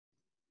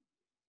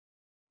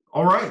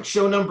All right,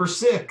 show number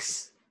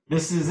 6.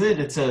 This is it.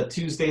 It's a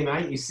Tuesday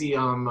night. You see,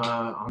 I'm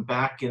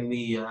back in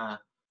the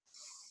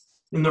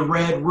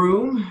red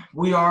room.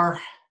 We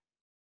are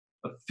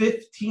a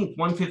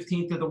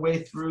 1/15th of the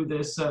way through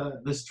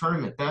this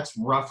tournament. That's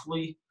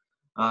roughly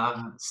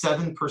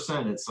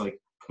 7%. It's like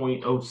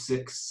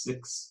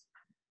 0.066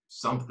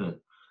 something.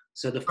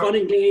 So the fun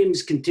and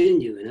games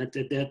continue, and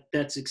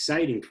that's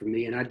exciting for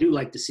me. And I do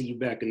like to see you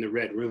back in the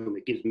red room.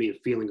 It gives me a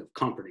feeling of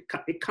comfort.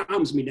 It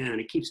calms me down.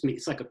 It keeps me.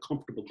 It's like a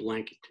comfortable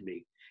blanket to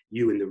me.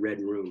 You in the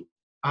red room.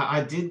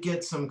 I did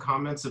get some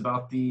comments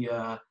about the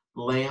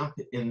lamp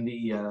in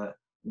the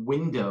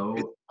window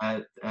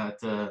at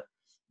the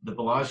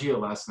Bellagio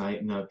last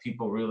night, and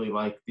people really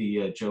liked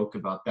the joke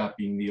about that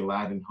being the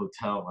Aladdin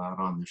Hotel out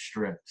on the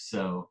Strip.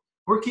 So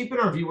we're keeping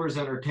our viewers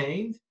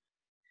entertained.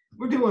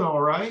 We're doing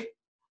all right.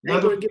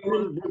 We're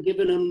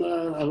giving them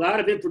a lot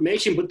of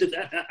information, but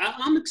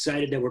I'm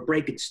excited that we're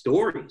breaking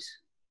stories.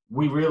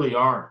 We really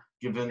are,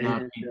 given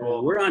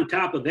people. We're on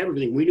top of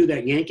everything. We knew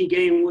that Yankee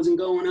game wasn't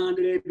going on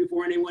today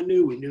before anyone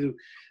knew. We knew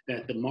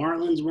that the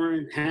Marlins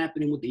weren't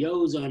happening with the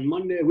O's on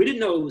Monday. We didn't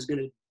know it was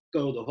going to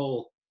go the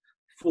whole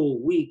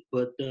full week,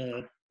 but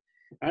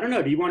I don't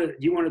know. Do you want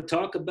to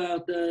talk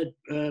about the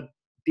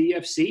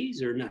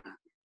DFCs or not?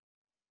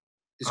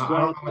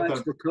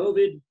 Disqualified for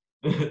COVID.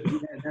 Yeah,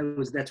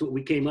 that's what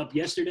we came up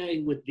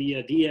yesterday with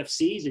the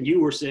DFCs, and you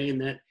were saying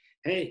that,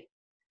 hey,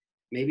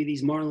 maybe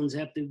these Marlins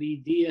have to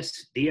be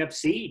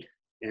DFC'd,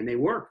 and they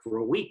were for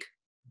a week.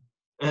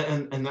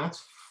 And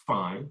that's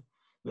fine.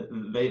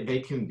 They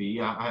can be.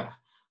 I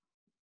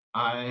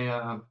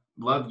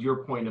loved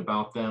your point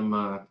about them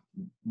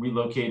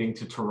relocating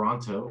to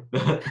Toronto.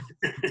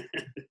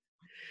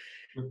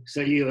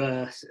 So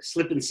you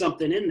slipping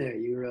something in there.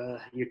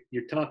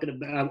 You're talking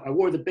about. I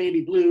wore the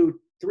baby blue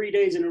 3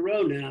 days in a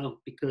row now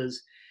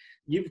because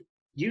you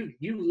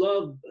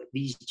love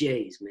these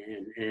Jays,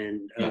 man,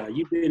 and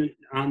you've been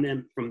on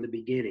them from the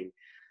beginning.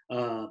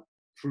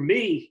 For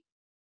me,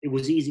 it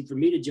was easy for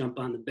me to jump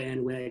on the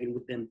bandwagon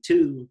with them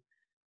too,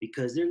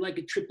 because they're like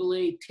a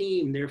AAA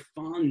team. They're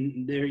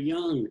fun. They're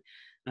young.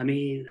 I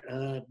mean,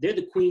 they're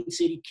the Queen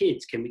City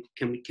Kids. Can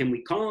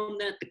we call them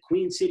that? The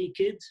Queen City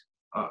Kids?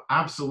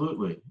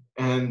 Absolutely.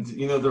 And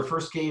their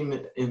first game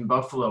in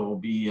Buffalo will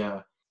be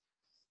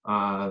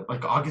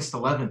like August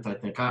 11th, I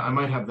think. I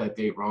might have that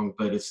date wrong,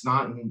 but it's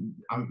not.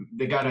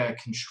 They got to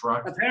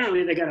construct.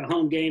 Apparently, they got a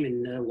home game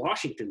in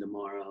Washington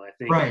tomorrow, I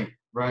think.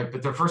 Right.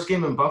 But their first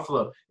game in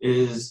Buffalo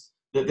is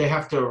that they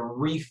have to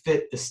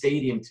refit the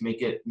stadium to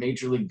make it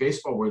Major League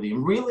Baseball worthy.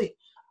 And really,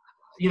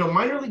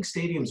 minor league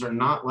stadiums are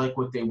not like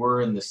what they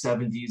were in the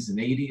 70s and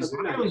 80s.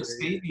 Minor league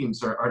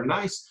stadiums are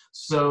nice.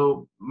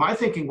 So my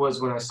thinking was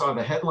when I saw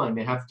the headline,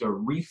 they have to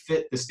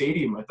refit the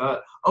stadium, I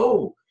thought,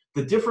 oh,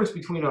 the difference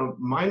between a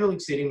minor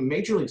league stadium and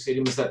major league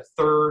stadium is that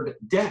third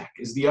deck,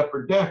 is the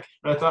upper deck.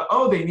 And I thought,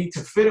 oh, they need to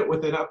fit it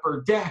with an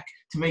upper deck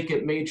to make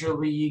it major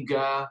league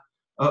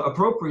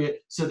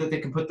appropriate so that they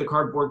can put the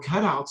cardboard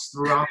cutouts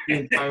throughout the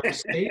entire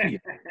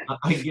stadium.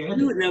 I get it.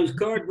 And those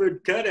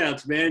cardboard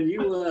cutouts, man,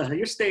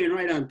 you're staying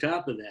right on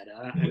top of that,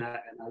 and I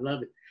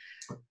love it.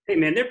 Hey,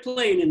 man, they're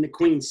playing in the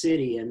Queen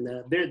City, and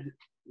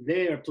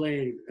they are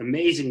playing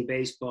amazing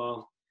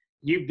baseball.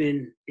 You've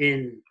been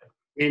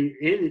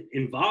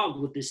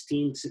involved with this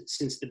team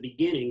since the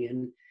beginning,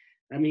 and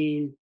I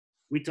mean,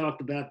 we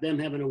talked about them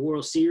having a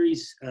World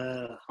Series,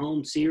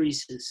 home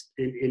series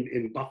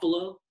in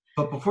Buffalo.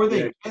 But before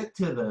they get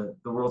to the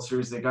World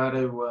Series, they got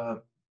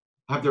to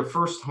have their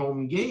first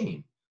home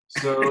game.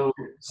 So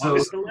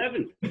August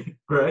 11th,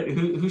 right?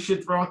 Who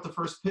should throw out the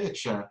first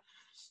pitch?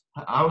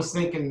 I was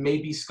thinking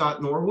maybe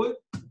Scott Norwood.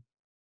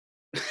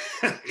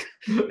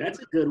 That's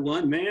a good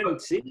one, man.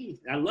 See,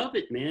 I love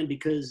it, man,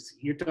 because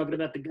you're talking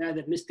about the guy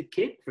that missed the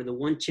kick for the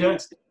one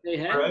chance that they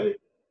had.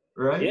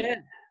 Right. Yeah.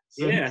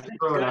 So I think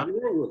Scott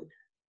Norwood.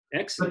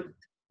 Excellent.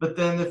 But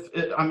then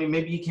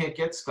maybe you can't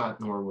get Scott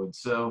Norwood.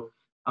 So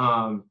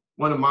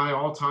one of my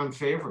all-time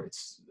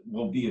favorites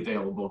will be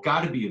available.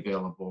 Got to be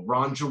available.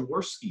 Ron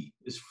Jaworski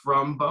is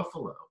from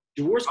Buffalo.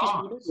 Jaworski's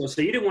from Buffalo.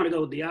 So you didn't want to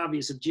go with the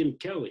obvious of Jim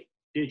Kelly,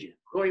 did you?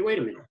 Oh, wait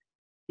a minute.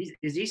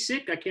 Is he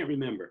sick? I can't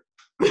remember.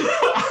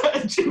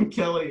 Jim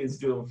Kelly is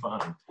doing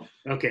fine.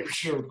 Okay.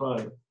 Doing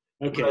fine.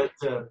 Okay.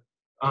 But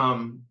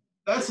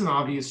that's an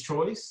obvious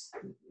choice.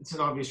 It's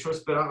an obvious choice,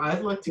 but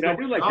I'd like to I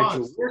do like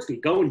the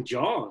Jaworski going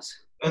Jaws.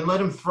 And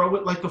let him throw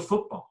it like a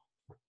football.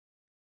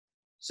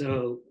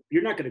 So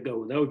you're not going to go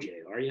with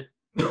OJ, are you?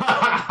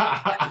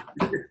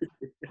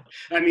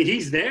 I mean,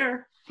 he's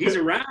there. He's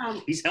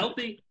around. He's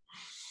healthy.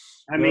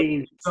 I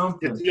mean,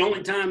 it's the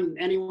only time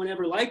anyone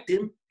ever liked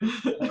him.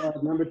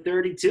 Number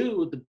 32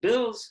 with the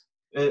Bills.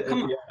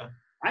 Come on. Yeah.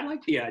 I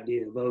like the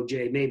idea of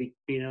OJ maybe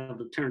being able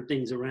to turn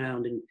things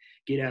around and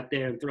get out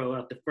there and throw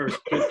out the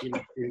first pitch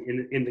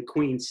in the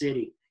Queen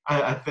City.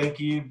 I think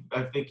you've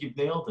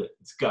nailed it.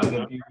 It's got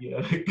to be.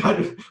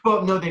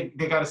 Well, no, they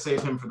got to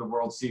save him for the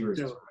World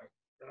Series, right?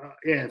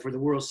 Yeah, for the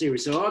World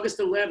Series. So August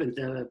 11th,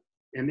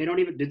 and they don't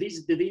even did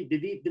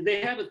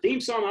they have a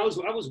theme song? I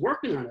was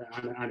working on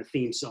a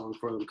theme song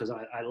for them because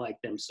I like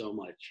them so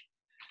much.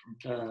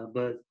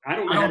 But I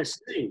don't know how to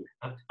sing.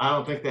 I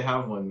don't think they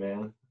have one,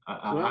 man.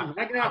 Well,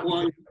 I got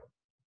one,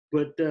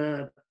 but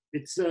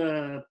it's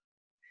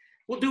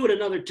we'll do it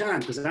another time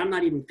because I'm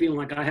not even feeling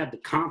like I have the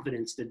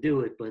confidence to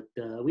do it. But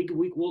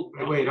we'll.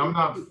 Wait, I'm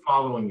not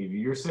following you.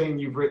 You're saying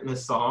you've written a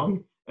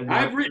song? And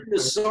I've written a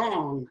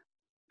song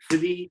for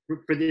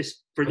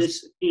this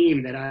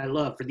theme that I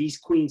love, for these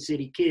Queen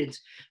City kids.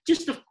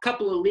 Just a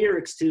couple of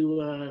lyrics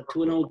to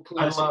an old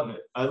classic.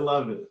 I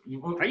love it.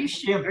 Are you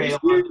sure?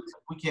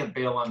 We can't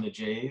bail on the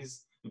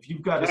Jays. If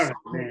you've got a song,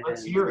 man,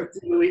 let's hear it.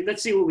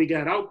 Let's see what we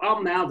got.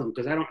 I'll mouth them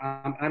because I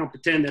don't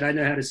pretend that I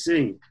know how to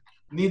sing.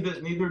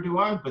 Neither do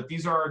I. But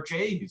these are our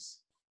Jays.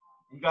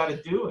 You got to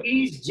do it.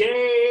 These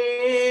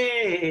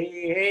Jays.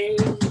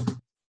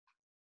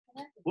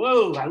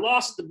 Whoa! I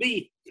lost the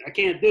beat. I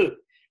can't do it.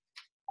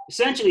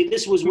 Essentially,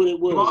 this was what it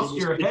was.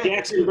 It was the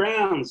Jackson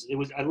Browns.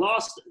 I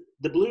lost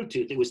the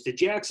Bluetooth. It was the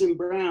Jackson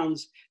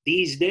Browns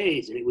these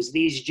days, and it was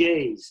these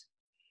Jays.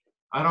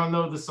 I don't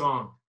know the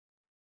song.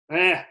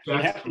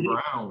 Jackson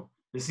Brown.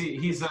 Is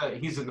he's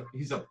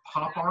a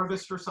pop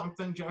artist or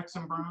something,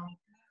 Jackson Brown?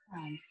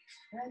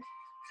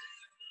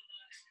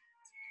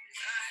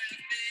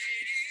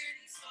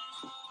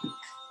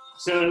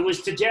 So it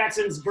was to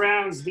Jackson's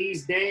Browns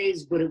these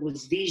days, but it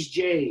was these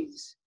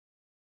Jays.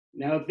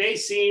 Now, if they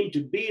seem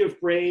to be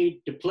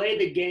afraid to play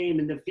the game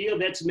in the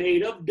field that's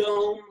made of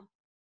dome,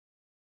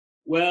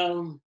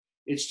 well,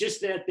 it's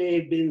just that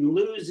they've been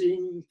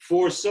losing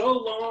for so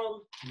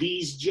long,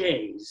 these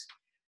Jays.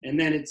 And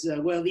then it's,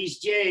 these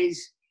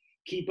Jays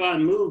keep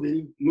on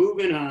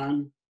moving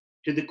on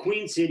to the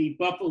Queen City,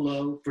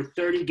 Buffalo, for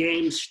 30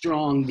 games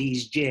strong,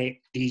 these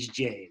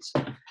Jays.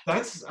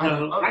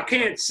 I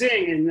can't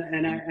sing,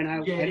 and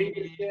I didn't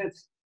get a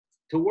chance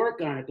to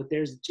work on it, but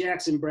there's the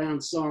Jackson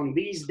Brown song,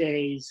 These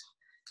Days,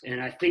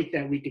 and I think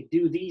that we could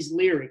do these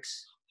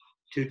lyrics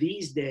to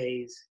these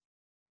days,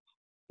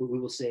 but we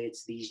will say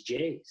it's these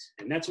Jays.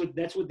 And that's what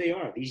they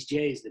are, these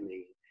Jays to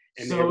me.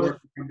 And so if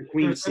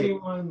there's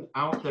anyone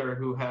out there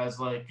who has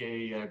like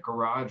a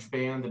garage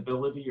band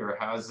ability or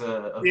has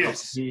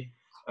yes.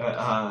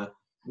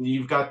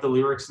 You've got the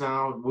lyrics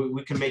now.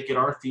 We can make it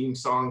our theme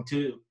song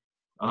too.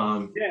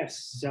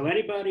 Yes. So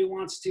anybody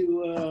wants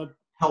to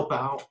help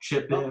out,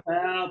 chip in,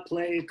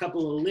 play a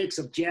couple of licks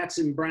of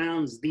Jackson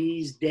Brown's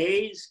These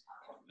Days,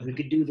 we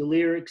could do the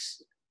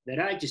lyrics that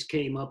I just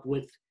came up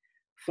with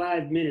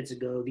 5 minutes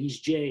ago,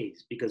 these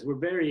Jays, because we're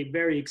very,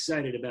 very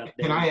excited about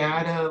that. Can I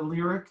add a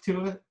lyric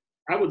to it?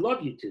 I would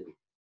love you to.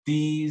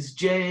 These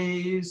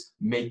Jays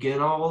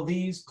making all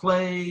these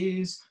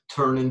plays,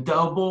 turning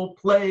double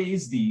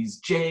plays. These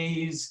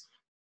Jays,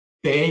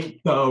 they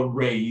ain't the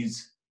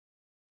Rays.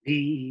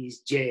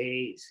 These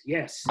Jays,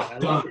 yes, I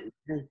love it.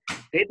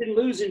 They've been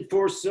losing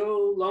for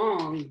so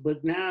long,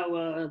 but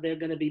now they're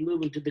going to be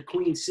moving to the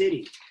Queen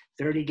City,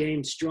 30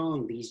 games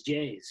strong. These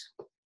Jays.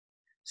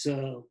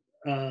 So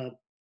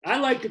I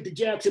liked it, the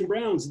Jackson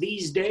Browns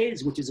These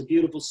Days, which is a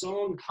beautiful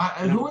song.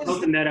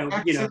 Something that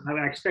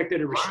I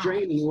expected a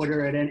restraining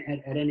order at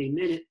any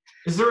minute.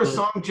 Is there a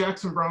song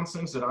Jackson Brown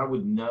sings that I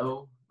would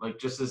know? Like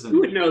just as a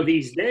you would know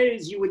These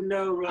Days. You would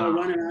know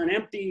Running on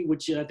Empty,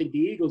 which I think the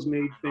Eagles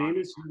made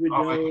famous. You would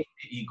know. I hate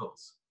the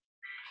Eagles.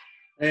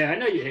 Yeah, I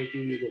know you hate the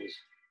Eagles.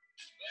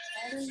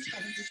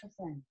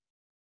 70%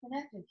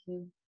 connected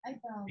to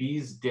iPhone.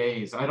 These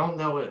Days, I don't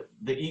know it.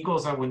 The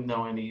Eagles, I wouldn't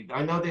know any.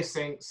 I know they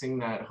sing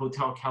that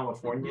Hotel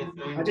California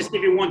thing. I'll just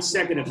give you 1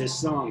 second of this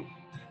song.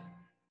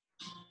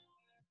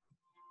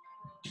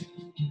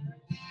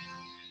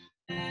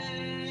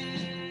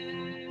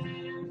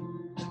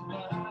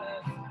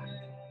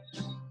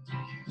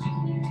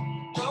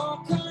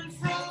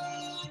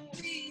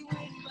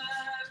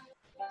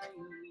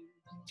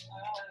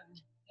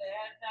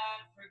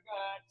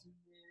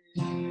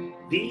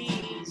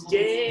 These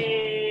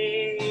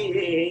days,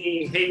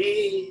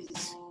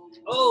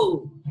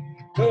 oh,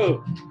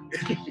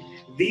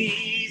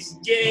 these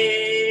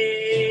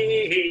days,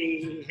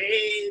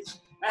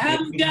 I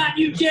haven't got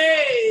you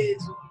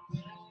Jays.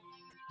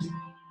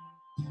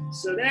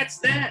 So that's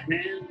that,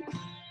 man.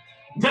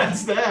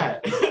 That's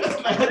that.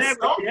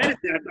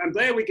 I'm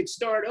glad we could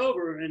start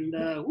over and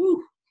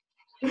woo.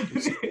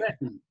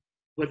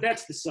 But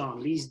that's the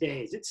song, These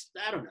Days.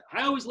 I don't know.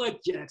 I always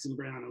liked Jackson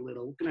Brown a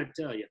little. What can I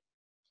tell you?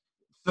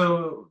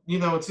 So,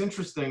 it's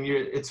interesting.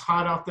 It's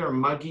hot out there,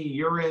 muggy.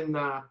 You're in...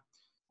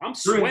 I'm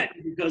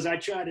sweating because I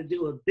tried to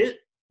do a bit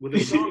with a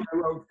song I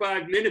wrote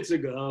 5 minutes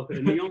ago,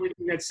 and the only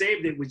thing that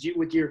saved it was you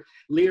with your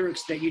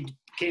lyrics that you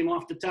came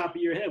off the top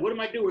of your head. What am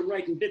I doing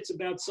writing bits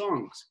about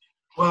songs?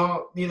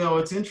 Well,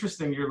 it's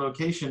interesting, your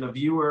location. A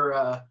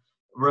viewer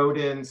wrote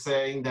in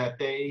saying that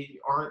they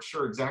aren't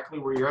sure exactly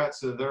where you're at,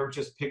 so they're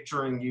just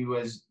picturing you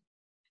as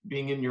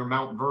being in your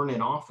Mount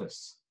Vernon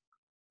office.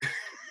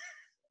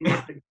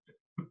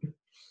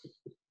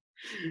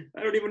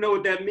 I don't even know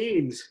what that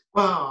means.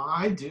 Well,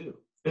 I do.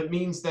 It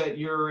means that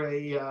you're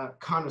a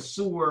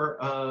connoisseur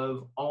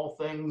of all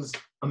things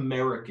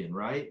American,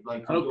 right?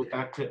 Like you go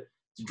back to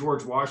to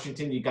George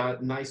Washington. You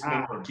got nice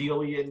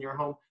memorabilia in your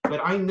home.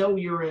 But I know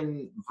you're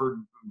in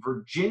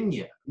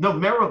Virginia. No,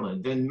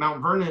 Maryland, and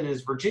Mount Vernon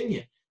is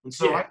Virginia. And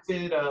so I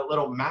did a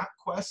little map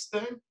quest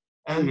thing,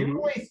 and you're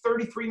only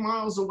 33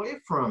 miles away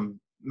from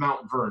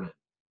Mount Vernon.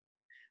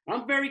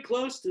 I'm very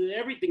close to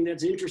everything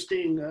that's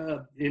interesting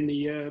in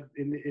the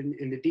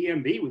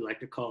DMV. We like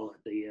to call it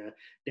the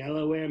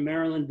Delaware,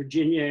 Maryland,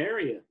 Virginia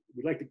area.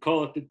 We like to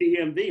call it the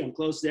DMV. I'm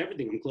close to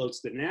everything. I'm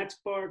close to Nats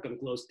Park. I'm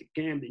close to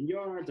Camden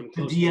Yards. I'm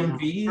close the to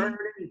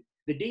DMV.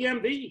 The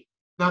DMV.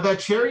 Now that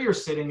chair you're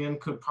sitting in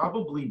could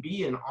probably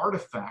be an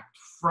artifact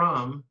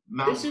from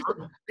Mount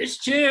Vernon. This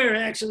chair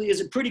actually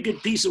is a pretty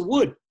good piece of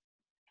wood,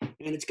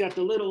 and it's got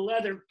the little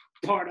leather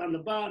part on the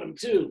bottom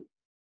too.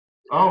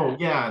 Oh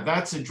yeah,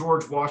 that's a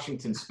George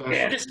Washington special.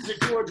 Yeah, this is a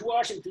George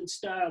Washington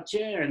style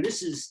chair, and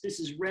this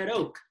is red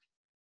oak.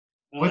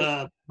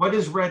 What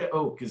is red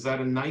oak? Is that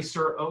a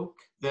nicer oak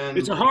than?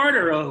 It's a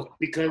harder oak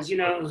because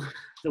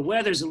the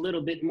weather's a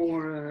little bit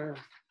more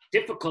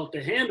difficult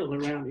to handle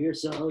around here.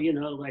 So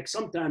like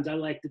sometimes I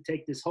like to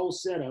take this whole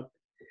setup,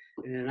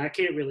 and I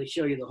can't really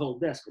show you the whole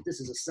desk, but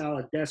this is a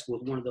solid desk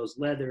with one of those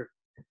leather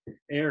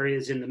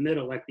areas in the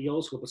middle like the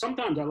old school. But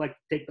sometimes I like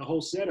to take the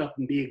whole setup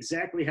and be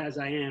exactly as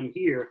I am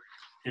here,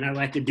 and I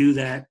like to do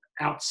that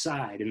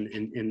outside in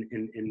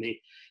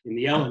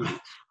the elements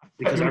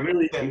because I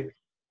really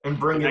and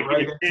bring it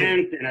right into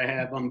tent, and I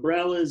have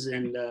umbrellas,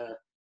 and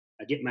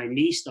I get my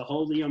niece to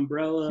hold the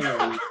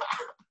umbrella,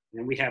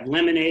 and we have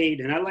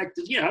lemonade, and I like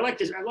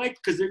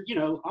because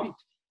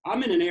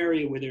I'm in an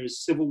area where there's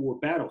Civil War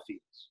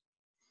battlefields,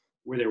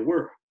 where there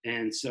were,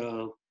 and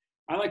so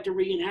I like to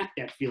reenact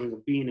that feeling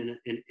of being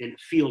in a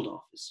field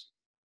office.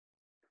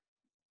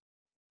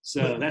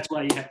 So that's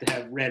why you have to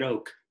have red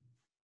oak.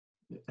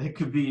 It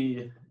could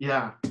be,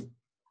 yeah,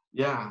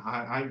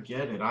 I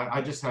get it.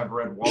 I just have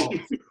red walls.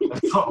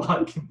 That's all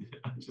I can do.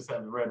 I just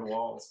have red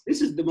walls.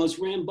 This is the most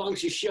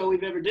rambunctious show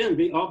we've ever done,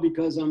 all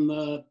because I'm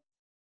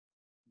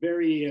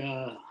very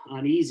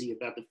uneasy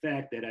about the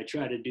fact that I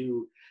try to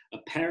do a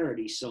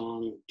parody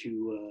song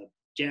to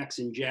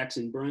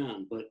Jackson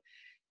Brown. But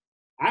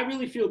I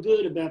really feel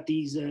good about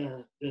these,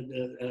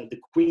 the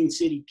Queen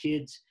City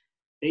kids.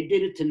 They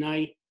did it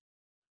tonight.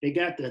 They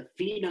got the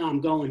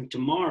Phenom going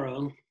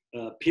tomorrow.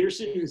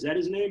 Pearson, is that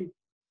his name?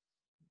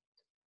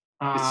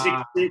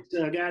 The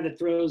 6'6" guy that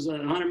throws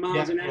 100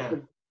 miles an hour. Yeah.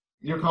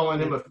 You're calling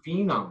him a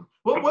phenom.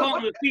 I'm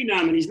calling him a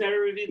phenom, and he's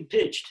never even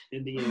pitched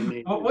in the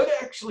NBA. Well, what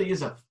actually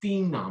is a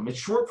phenom? It's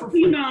short for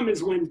phenom.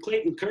 Is when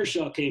Clayton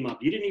Kershaw came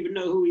up. You didn't even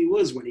know who he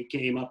was when he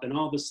came up, and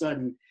all of a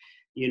sudden,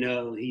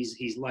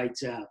 he's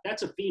lights out.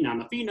 That's a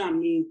phenom. A phenom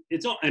means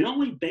and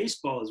only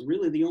baseball is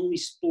really the only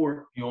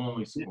sport.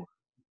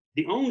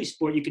 The only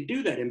sport you could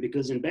do that in,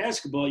 because in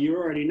basketball you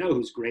already know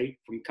who's great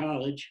from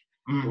college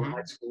or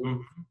high school,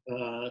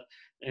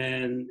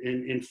 and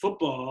in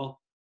football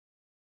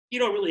you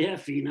don't really have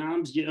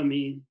phenoms.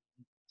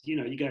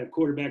 You got a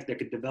quarterback that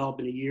could develop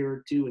in a year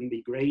or two and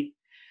be great,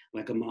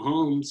 like a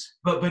Mahomes.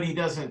 But he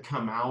doesn't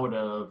come out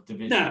of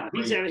Division. No,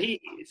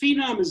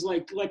 phenom is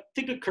like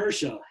think of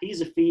Kershaw. He's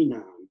a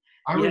phenom.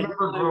 I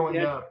remember growing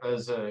up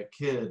as a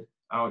kid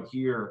out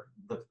here,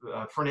 the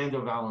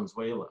Fernando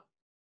Valenzuela.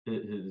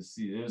 It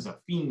was a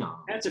phenom.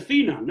 That's a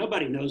phenom.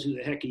 Nobody knows who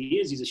the heck he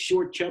is. He's a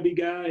short, chubby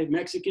guy,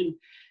 Mexican,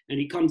 and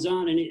he comes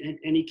on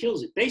and he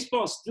kills it.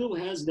 Baseball still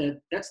has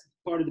that. That's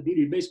part of the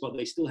beauty of baseball.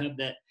 They still have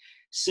that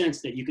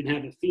sense that you can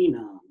have a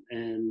phenom.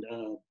 And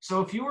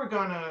so if you were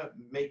gonna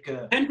make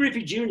Ken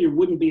Griffey Jr.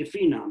 wouldn't be a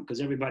phenom because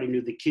everybody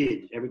knew the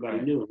kid. Everybody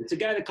knew him. It's a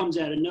guy that comes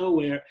out of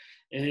nowhere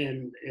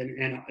and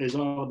is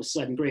all of a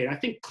sudden great. I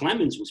think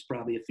Clemens was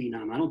probably a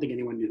phenom. I don't think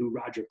anyone knew who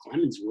Roger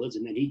Clemens was,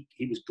 and then he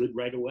was good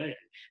right away.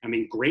 I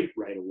mean, great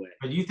right away.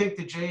 But you think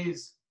the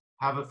Jays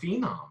have a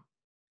phenom?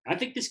 I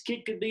think this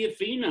kid could be a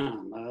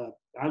phenom.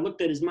 I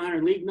looked at his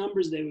minor league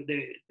numbers;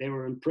 they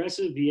were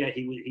impressive. Yeah,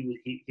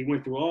 he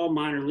went through all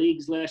minor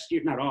leagues last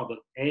year, not all, but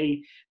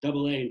A, AA,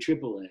 and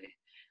AAA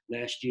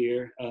last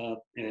year.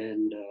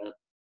 And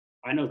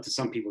I know to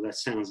some people that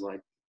sounds like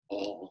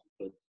all,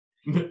 but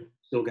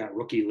still got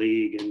rookie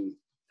league and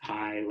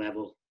high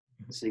level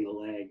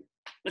single A.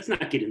 Let's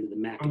not get into the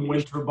machination.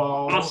 Winter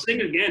ball. I'll sing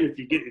again if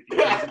you give me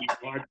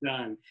a hard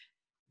time.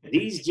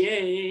 These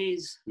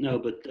Jays, no,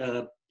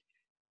 but.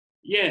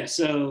 Yeah,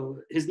 so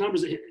his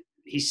numbers,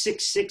 he's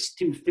 6'6",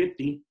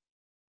 250.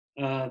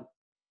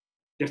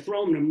 They're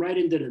throwing him right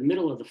into the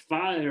middle of the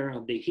fire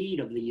of the heat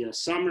of the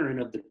summer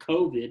and of the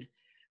COVID.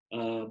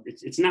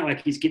 It's not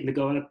like he's getting to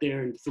go out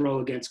there and throw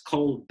against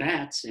cold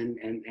bats and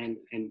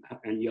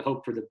you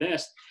hope for the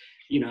best.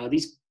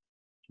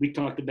 We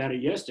talked about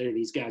it yesterday.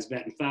 These guys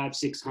batting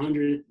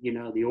 500-600.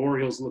 The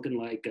Orioles looking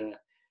like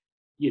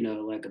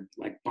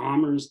like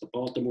Bombers, the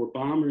Baltimore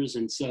Bombers,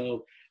 and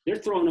so. They're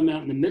throwing them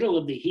out in the middle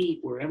of the heat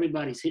where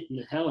everybody's hitting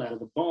the hell out of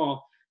the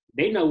ball.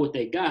 They know what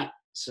they got,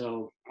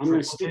 so I'm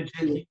going to stick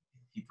to it.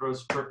 He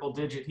throws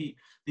triple-digit heat.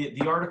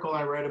 The article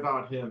I read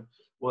about him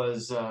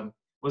was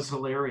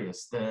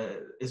hilarious.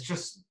 It's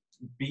just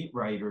beat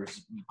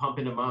writers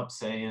pumping him up,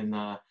 saying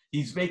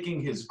he's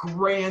making his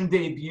grand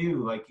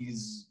debut, like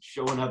he's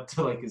showing up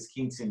to like his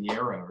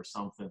quinceañera or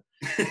something.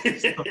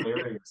 It's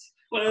hilarious.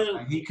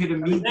 Well, He could I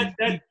mean,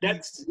 immediately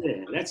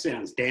that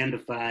sounds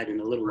dandified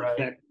and a little Right.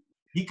 effective.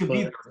 he could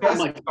be But the best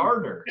like-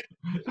 starter.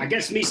 I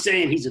guess me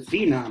saying he's a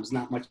phenom is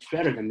not much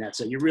better than that.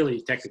 So you're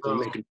really technically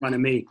So- making fun of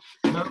me.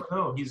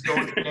 No, he's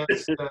going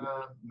against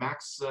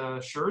Max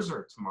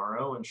Scherzer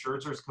tomorrow, and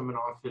Scherzer's coming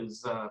off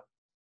his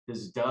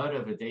dud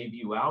of a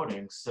debut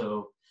outing.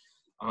 So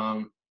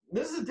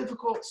this is a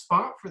difficult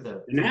spot for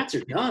them. The Nats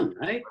are done,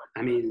 right?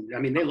 I mean,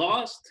 they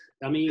lost.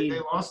 I mean, They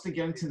lost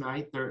again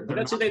tonight. They're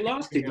that's who not they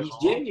lost to. hitting at These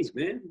all. Jays,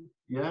 man.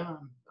 Yeah.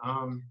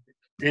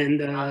 And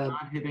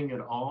Not hitting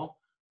at all.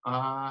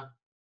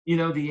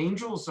 The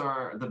Angels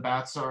the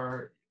bats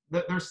are,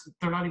 they're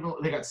not even,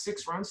 they got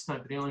 6 runs tonight,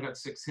 but they only got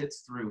 6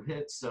 hits through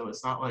hits, so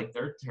it's not like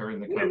they're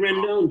tearing the what did cover off.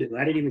 Rendon do?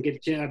 I didn't even get a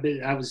chance.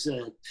 I was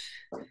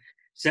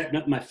setting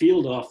up my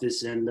field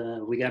office,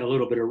 and we got a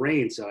little bit of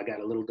rain, so I got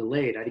a little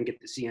delayed. I didn't get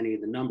to see any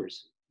of the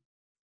numbers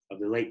of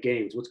the late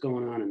games. What's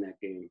going on in that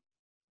game?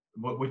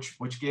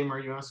 Which game are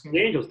you asking? The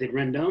Angels, did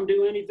Rendon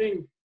do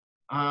anything?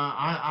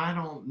 I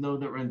don't know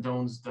that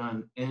Rendon's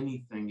done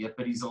anything yet,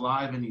 but he's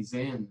alive and he's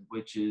in,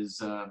 which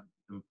is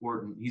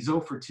important. He's 0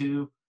 for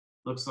 2.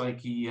 Looks like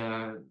he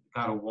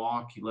got a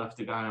walk. He left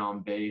a guy on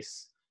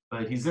base,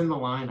 but he's in the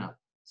lineup,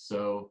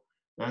 so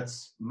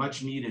that's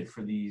much needed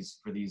for these.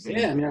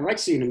 Yeah, I mean, I like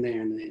seeing him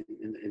there in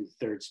the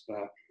third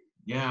spot.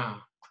 Yeah.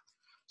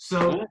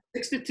 So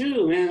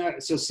 6-2,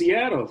 man. So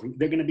Seattle,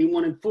 they're going to be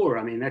 1-4.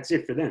 I mean, that's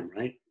it for them,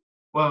 right?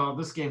 well,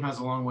 this game has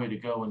a long way to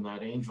go, and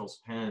that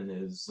Angels pen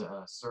is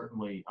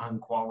certainly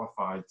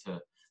unqualified to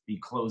be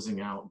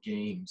closing out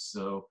games.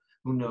 So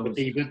who knows?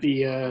 But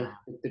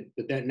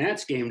that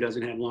Nats game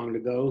doesn't have long to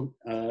go.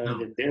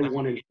 No. They're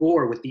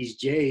 1-4 with these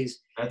Jays.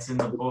 That's in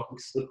the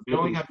books. They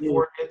only got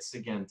 4 hits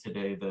again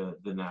today, the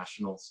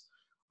Nationals.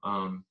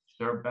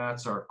 Their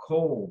bats are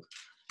cold.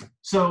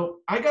 So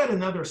I got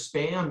another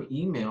spam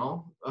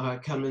email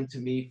coming to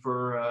me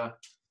for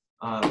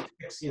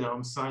picks.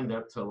 I'm signed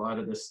up to a lot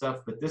of this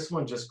stuff, but this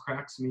one just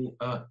cracks me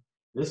up.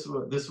 This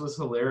was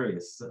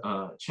hilarious.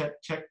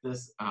 Check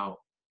this out.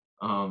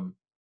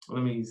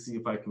 Let me see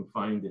if I can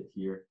find it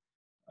here.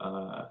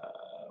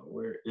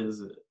 Where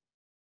is it?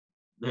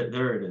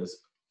 There it is.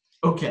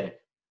 Okay.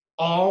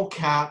 All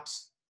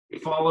caps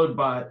followed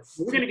by.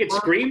 We're going to get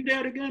screamed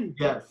at again?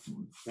 Yeah.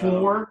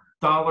 4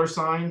 dollar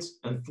signs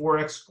and 4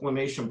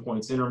 exclamation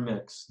points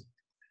intermixed.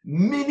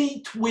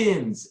 Mini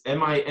Twins,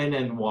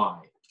 MINNY.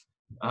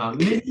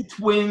 Mini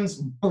Twins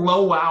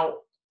blowout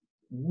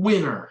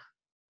winner.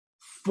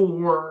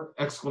 4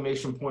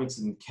 exclamation points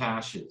and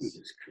cashes.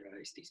 Jesus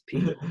Christ, these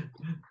people.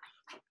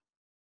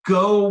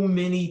 Go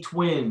Mini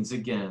Twins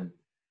again.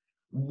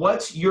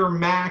 What's your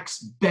max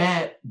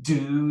bet,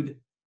 dude?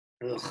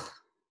 Ugh.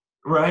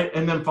 Right?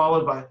 And then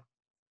followed by,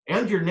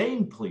 and your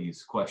name,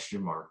 please,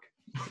 question mark.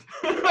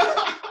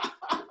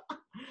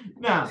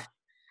 Now.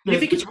 You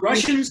think it's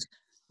Russians?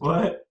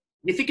 What?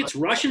 You think it's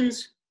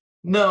Russians?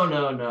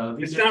 No.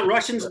 It's not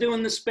Russians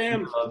doing the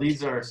spam? No,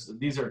 these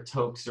are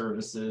toke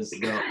services.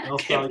 I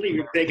can't believe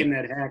you're taking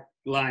that hack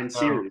line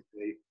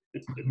seriously.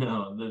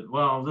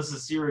 Well, this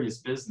is serious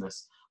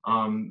business.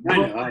 I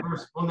know.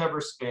 We'll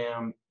never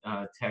spam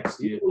text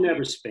you. We'll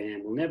never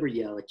spam. We'll never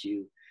yell at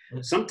you.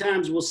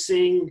 Sometimes we'll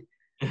sing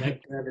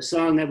like the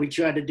song that we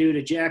tried to do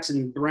to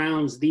Jackson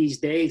Brown's These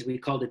Days. We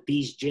called it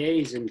These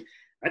Jays, and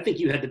I think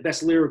you had the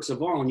best lyrics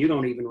of all, and you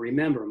don't even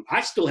remember them.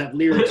 I still have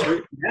lyrics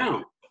written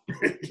down.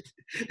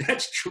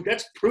 That's true.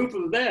 That's proof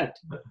of that.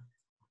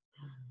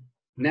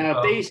 Now,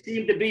 if they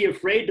seem to be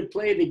afraid to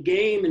play the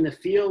game in the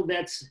field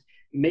that's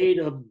made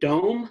of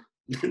dome,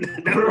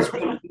 that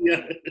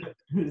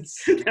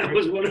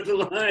was one of the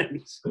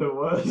lines. It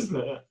was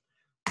that.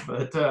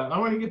 But I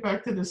want to get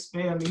back to the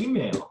spam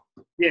email.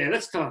 Yeah,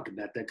 let's talk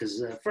about that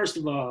because first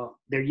of all,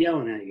 they're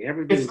yelling at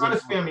you. It's not a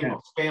spam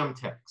email, spam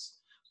text.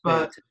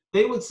 But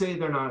they would say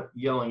they're not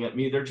yelling at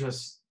me. They're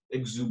just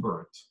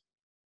exuberant.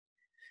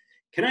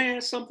 Can I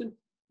ask something?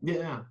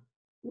 Yeah.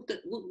 What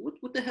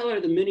the hell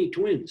are the Mini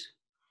Twins?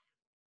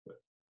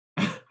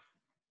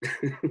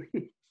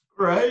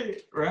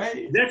 Right.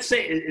 Is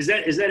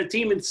that a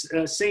team in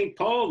St.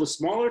 Paul, the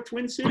smaller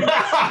Twin City?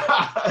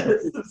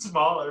 It's the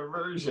smaller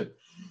version.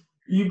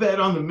 You bet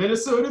on the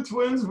Minnesota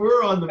Twins.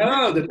 We're on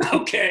the.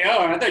 Okay.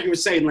 Oh, I thought you were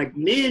saying like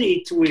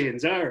Mini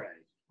Twins. All right.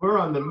 We're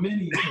on the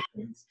Mini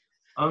Twins.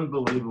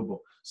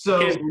 Unbelievable. So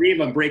I can't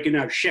believe I'm breaking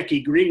out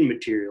Shecky Green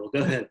material.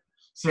 Go ahead.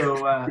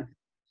 So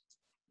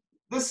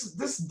this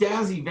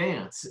Dazzy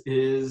Vance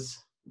is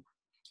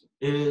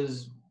a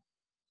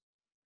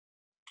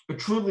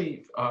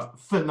truly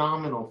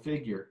phenomenal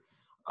figure.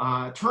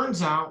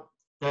 Turns out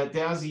that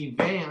Dazzy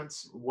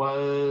Vance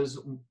was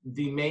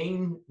the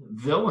main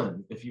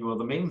villain, if you will,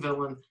 the main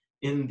villain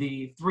in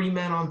the 3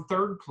 Men on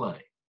Third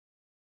play.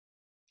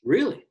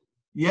 Really?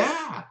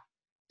 Yeah.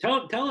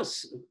 Tell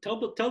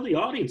the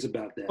audience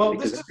about that. Well,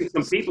 because I think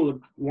some people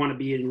want to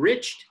be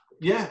enriched.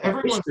 Yeah,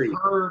 History.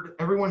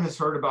 everyone has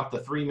heard about the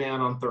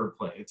 3-man on third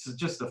play. It's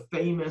just a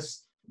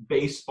famous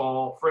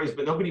baseball phrase,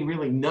 but nobody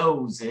really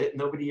knows it.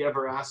 Nobody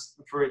ever asked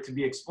for it to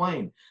be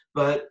explained.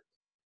 But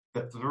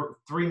the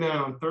 3-man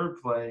on third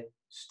play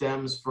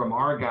stems from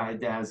our guy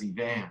Dazzy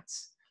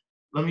Vance.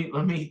 Let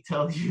me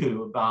tell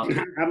you about.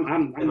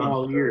 I'm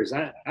all ears.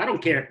 I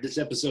don't care if this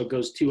episode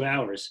goes 2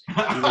 hours.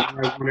 Even though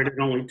I wanted it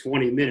only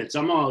 20 minutes.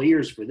 I'm all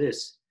ears for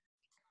this.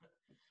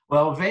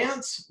 Well,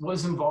 Vance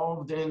was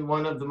involved in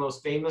one of the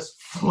most famous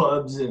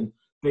flubs in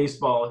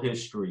baseball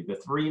history, the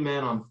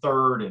 3-man on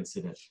third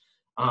incident.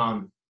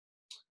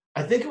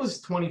 I think it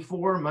was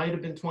 24, might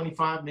have been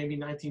 25, maybe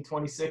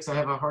 1926. I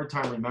have a hard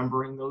time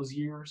remembering those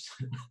years,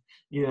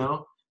 you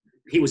know.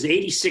 He was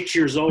 86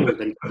 years old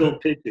and still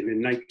pitching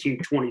in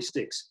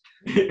 1926.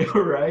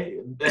 Right?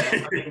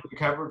 He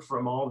recovered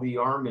from all the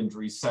arm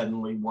injuries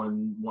suddenly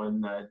one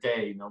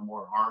day. No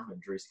more arm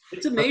injuries.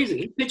 It's amazing.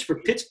 He pitched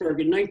for Pittsburgh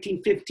in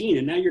 1915,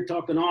 and now you're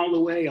talking all the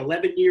way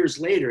 11 years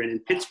later. And in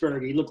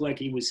Pittsburgh, he looked like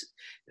he was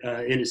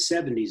in his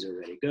 70s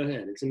already. Go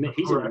ahead.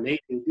 He's an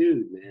amazing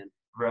dude, man.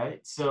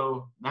 Right.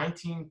 So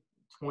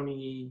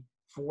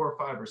 1924,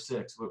 5 or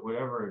 6,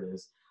 whatever it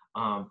is.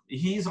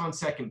 He's on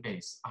second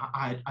base.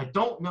 I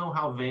don't know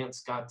how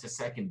Vance got to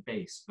second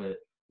base, but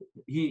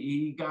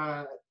he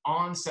got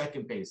on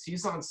second base.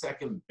 He's on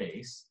second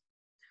base.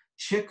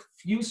 Chick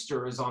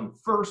Fuster is on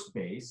first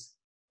base,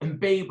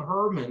 and Babe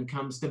Herman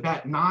comes to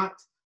bat. Not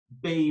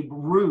Babe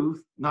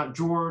Ruth, not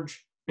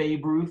George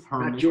Babe Ruth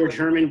Herman. Not George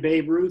Herman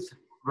Babe Ruth.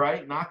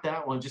 Right, not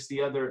that one. Just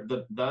the other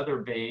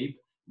Babe.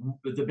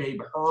 The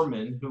Babe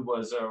Herman, who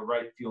was a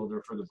right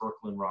fielder for the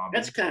Brooklyn Robins.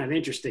 That's kind of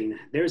interesting.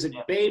 There's a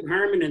Babe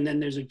Herman, and then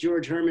there's a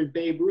George Herman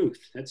Babe Ruth.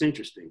 That's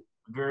interesting.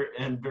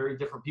 Very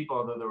different people,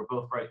 although they were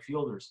both right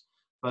fielders.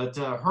 But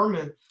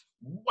Herman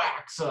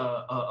whacks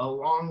a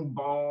long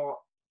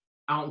ball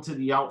out into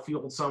the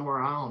outfield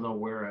somewhere. I don't know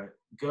where it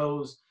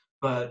goes,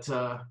 but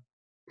the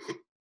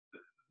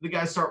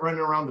guys start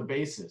running around the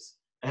bases,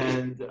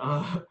 and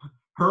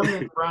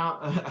Herman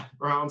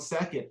round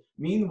second.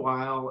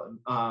 Meanwhile,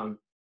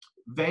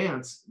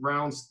 Vance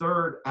rounds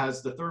third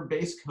as the third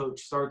base coach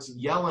starts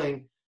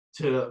yelling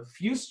to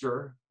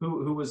Fuster,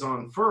 who was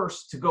on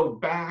first, to go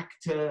back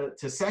to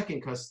second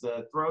because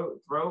the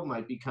throw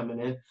might be coming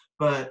in.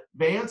 But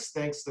Vance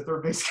thinks the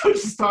third base coach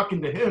is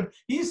talking to him.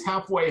 He's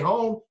halfway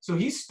home, so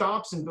he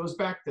stops and goes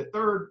back to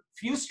third.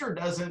 Fuster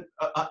doesn't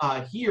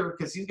hear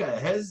because he's got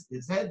his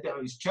head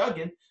down. He's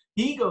chugging.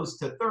 He goes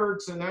to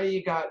third, so now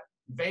you got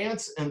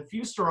Vance and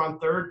Fuster on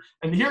third,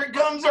 and here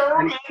comes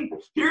Herman.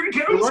 Here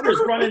comes the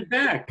runner's running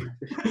back.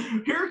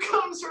 Here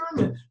comes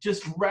Herman,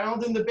 just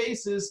rounding the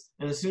bases.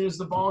 And as soon as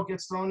the ball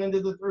gets thrown into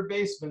the third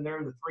baseman, there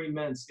are the 3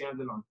 men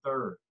standing on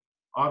third.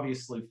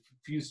 Obviously,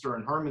 Fuster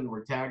and Herman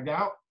were tagged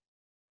out,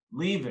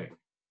 leaving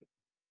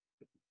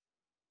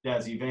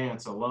Dazzy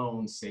Vance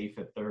alone, safe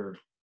at third.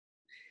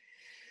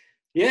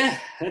 Yeah,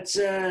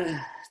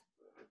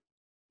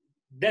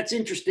 that's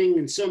interesting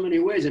in so many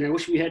ways, and I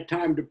wish we had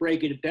time to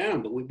break it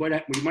down, but we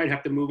might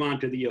have to move on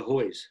to the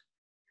ahoys.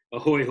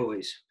 Ahoy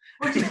hoys.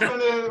 We're not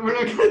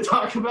gonna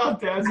talk about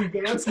Dazzy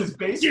Vance's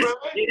base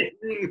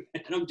running.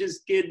 I'm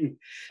just kidding.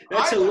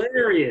 That's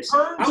hilarious.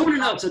 I want to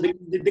know. So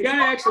the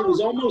guy actually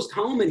was almost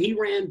home and he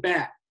ran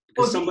back.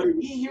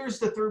 He hears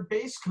the third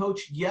base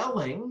coach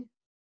yelling,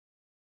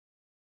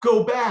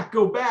 "Go back,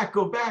 go back,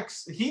 go back."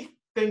 He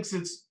thinks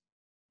it's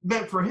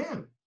meant for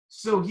him.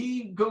 So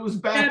he goes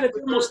back. Yeah, it's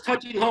almost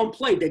touching home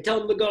plate. They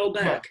tell him to go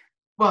back. Yeah.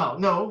 Well,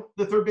 no,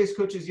 the third base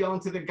coach is yelling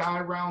to the guy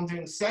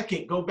rounding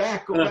second, go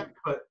back, go back.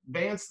 But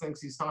Vance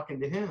thinks he's talking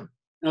to him.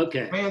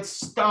 Okay. Vance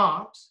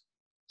stops.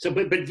 So,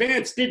 but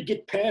Vance did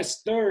get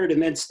past third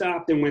and then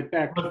stopped and went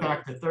back.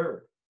 Back to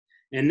third.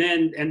 And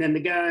then the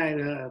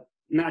guy,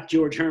 not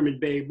George Herman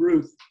Babe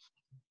Ruth,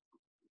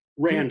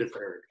 ran to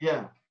third.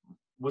 Yeah,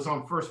 was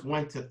on first,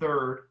 went to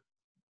third.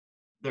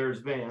 There's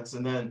Vance,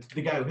 and then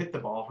the guy who hit the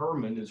ball,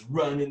 Herman, is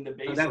running the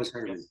base. Oh, that was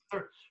Herman.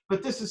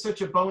 But this is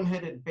such a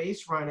boneheaded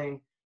base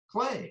running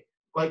play.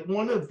 Like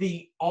one of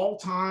the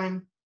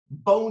all-time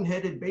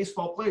boneheaded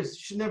baseball players.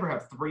 You should never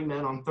have 3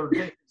 men on third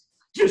base.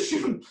 Just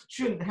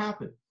shouldn't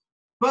happen.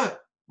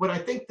 But what I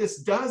think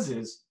this does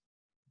is,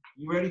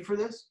 you ready for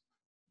this?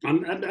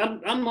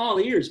 I'm all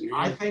ears, man.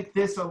 I think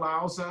this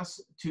allows us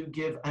to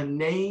give a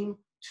name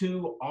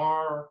to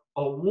our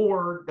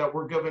award that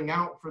we're giving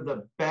out for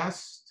the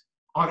best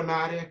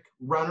automatic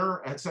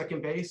runner at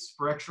second base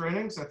for extra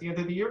innings at the end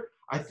of the year.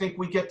 I think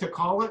we get to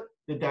call it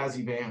the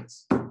Dazzy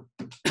Vance.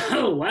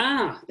 Oh,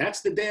 wow.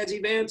 That's the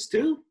Dazzy Vance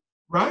too?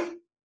 Right?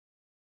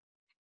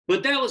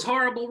 But that was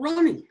horrible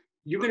running.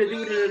 You're going to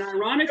do it in an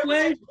ironic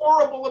way? It's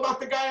horrible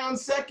about the guy on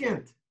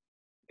second.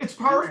 It's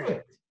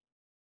perfect.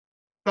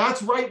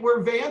 That's right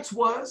where Vance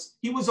was.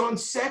 He was on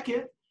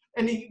second,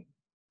 and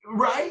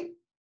right?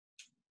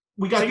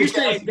 We got. So you're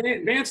saying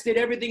Vance did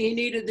everything he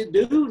needed to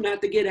do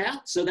not to get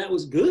out, so that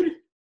was good?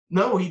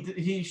 No,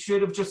 he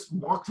should have just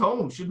walked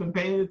home. Should have been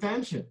paying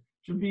attention.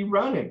 Should be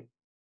running.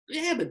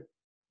 Yeah, but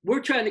we're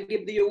trying to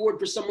give the award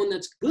for someone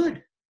that's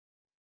good,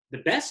 the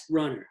best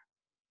runner.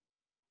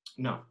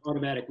 No.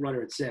 Automatic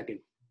runner at second.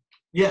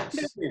 Yes.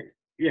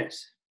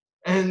 Yes.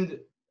 And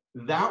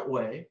that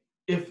way,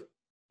 if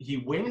he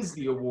wins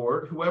the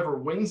award, whoever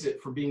wins it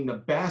for being the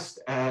best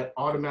at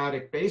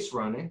automatic base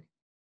running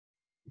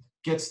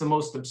gets the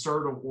most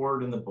absurd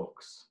award in the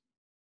books.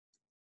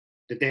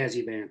 The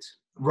Dazzy Vance.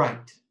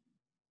 Right.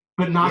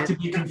 But not to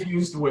be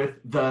confused with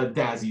the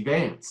Dazzy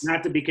Vance.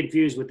 Not to be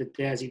confused with the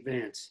Dazzy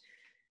Vance.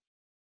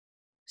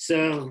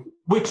 So.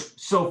 Which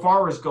so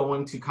far is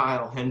going to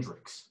Kyle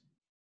Hendricks.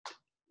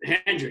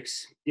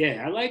 Hendricks.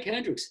 Yeah, I like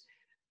Hendricks.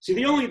 See,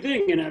 the only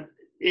thing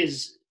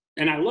is,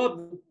 and I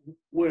love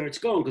where it's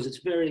going because it's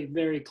very,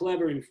 very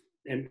clever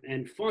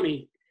and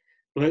funny,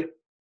 but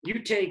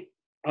you take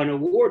an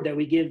award that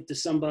we give to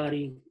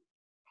somebody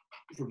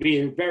for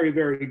being very,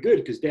 very good,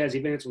 because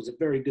Dazzy Vance was a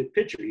very good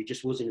pitcher. He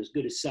just wasn't as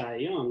good as Cy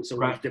Young. So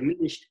right. With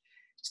diminished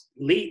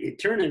lead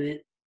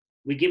tournament,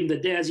 we give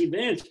them the Dazzy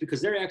Vance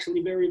because they're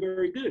actually very,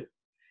 very good.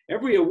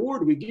 Every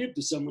award we give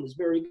to someone is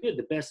very good.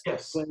 The best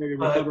player to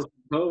recover from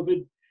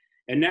COVID.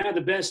 And now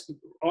the best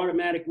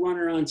automatic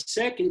runner on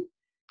second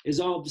is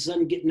all of a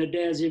sudden getting a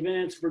Dazzy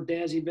Vance for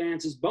Dazzy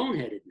Vance's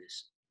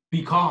boneheadedness.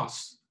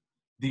 Because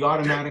the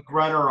automatic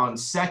runner on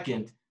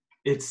second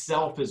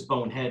itself is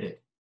boneheaded.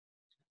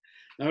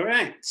 All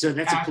right. So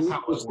that's a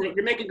political statement.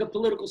 You're making a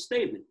political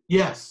statement.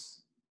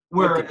 Yes.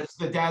 Whereas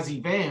the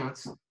Dazzy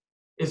Vance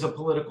is a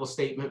political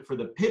statement for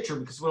the pitcher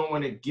because we don't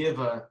want to give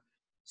a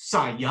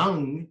Cy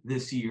Young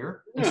this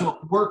year. And so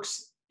it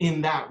works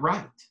in that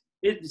right.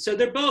 So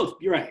they're both,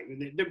 you're right.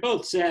 They're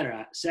both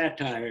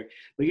satire,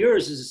 but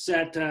yours is a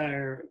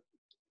satire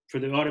for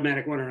the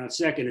automatic runner on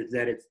second is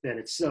that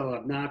it's so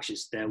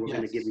obnoxious that we're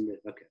going to give you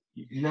the, okay.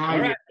 Now, all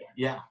right.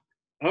 Yeah.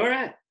 All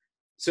right.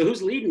 So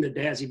who's leading the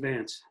Dazzy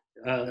Vance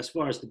as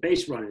far as the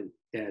base running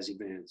Dazzy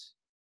Vance?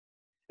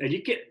 And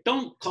you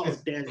don't call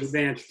it Dazzy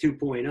Vance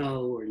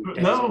 2.0 or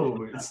Dazzy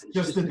no, it's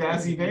just the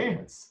Dazzy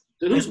Vance.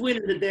 So who's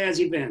winning the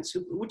Dazzy Vance?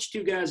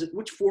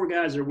 Which four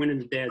guys are winning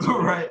the Dazzy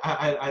Vance? Right.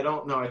 I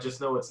don't know. I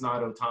just know it's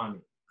not Ohtani.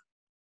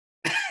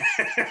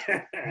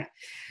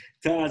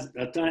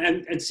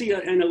 And see,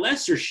 in a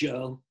lesser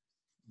show,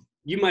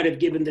 you might have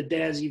given the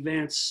Dazzy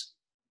Vance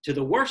to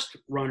the worst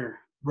runner.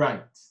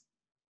 Right.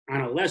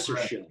 On a lesser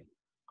show.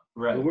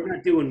 Right. But we're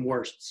not doing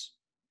worsts.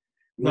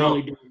 We're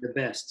only doing the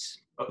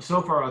bests.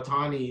 So far,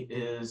 Ohtani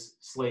is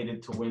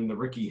slated to win the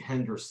Ricky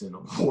Henderson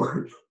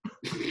Award.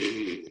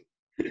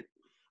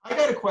 I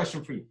got a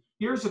question for you.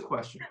 Here's a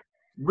question.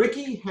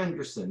 Ricky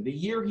Henderson, the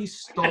year he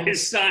stole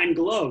his signed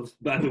glove,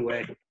 by the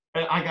way.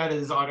 I got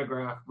his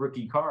autographed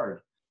rookie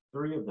card,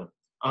 3 of them.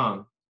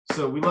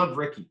 So we love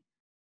Ricky.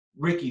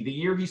 Ricky, the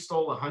year he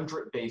stole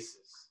 100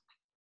 bases,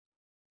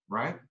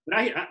 right? But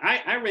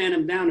I ran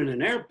him down in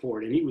an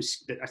airport, and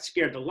I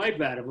scared the life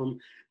out of him,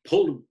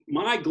 pulled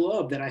my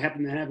glove that I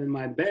happened to have in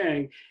my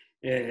bag,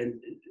 and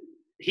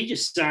he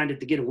just signed it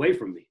to get away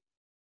from me.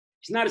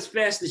 He's not as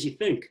fast as you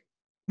think.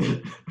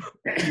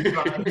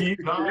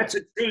 That's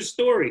a true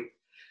story.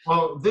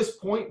 Well, this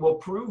point will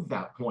prove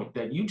that point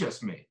that you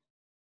just made.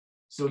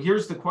 So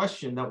here's the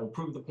question that will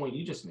prove the point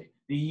you just made.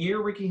 The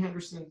year Ricky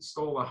Henderson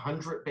stole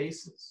 100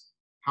 bases,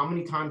 how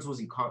many times was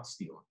he caught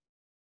stealing?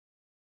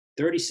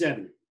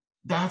 37.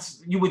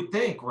 You would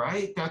think,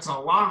 right? That's a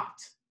lot.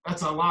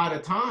 That's a lot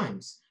of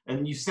times.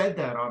 And you said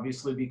that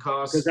obviously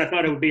because I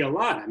thought it would be a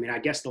lot. I mean, I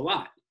guessed a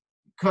lot.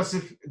 Because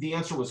if the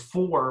answer was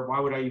 4, why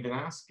would I even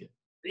ask it?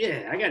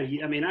 Yeah,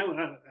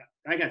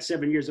 I got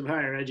 7 years of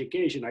higher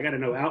education. I got to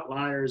know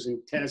outliers and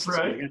tests.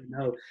 Right. I got to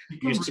know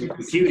use some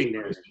computing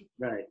there.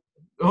 Right.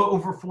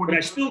 Over 40. But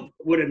I still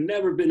would have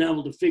never been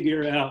able to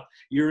figure out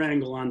your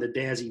angle on the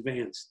Dazzy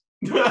Vance.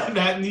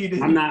 That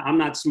needed. I'm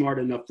not smart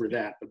enough for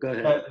that. But go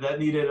ahead. That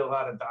needed a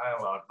lot of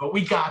dialogue, but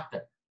we got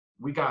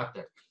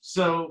there.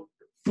 So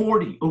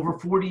over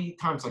 40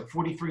 times, like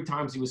 43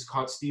 times, he was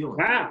caught stealing.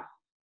 Wow,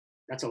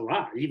 that's a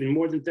lot. Even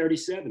more than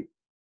 37.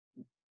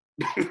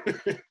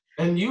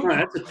 And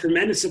that's a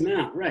tremendous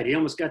amount, right? He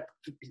almost got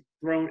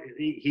thrown.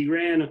 He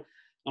ran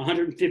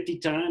 150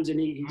 times,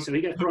 and so he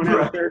got thrown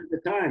out a third of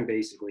the time,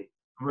 basically.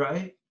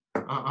 Right.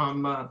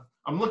 I'm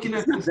looking at.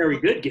 That's not very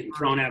good getting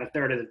thrown out a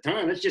third of the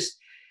time.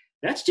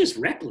 That's just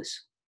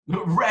reckless.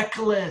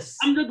 Reckless.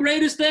 I'm the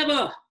greatest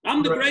ever.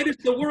 I'm the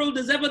greatest the world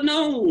has ever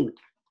known.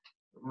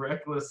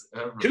 Reckless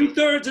ever.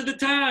 2/3 of the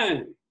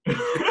time.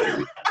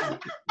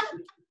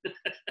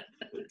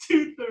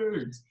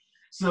 2/3.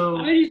 So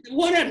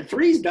 1 out of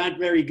 3 is not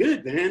very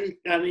good, man.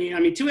 I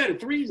mean 2 out of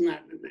 3 is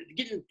not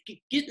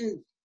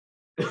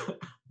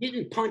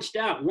getting punched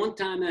out 1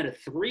 time out of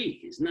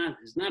 3 is not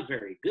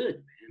very good,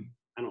 man.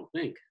 I don't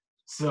think.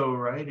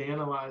 So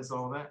analyze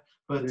all that.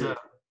 But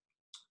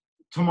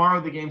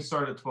tomorrow the game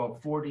starts at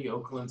 12:40.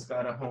 Oakland's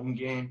got a home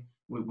game.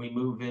 We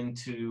move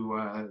into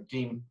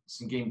game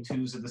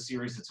 2s of the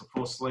series. It's a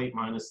full slate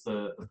minus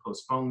the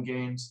postponed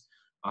games.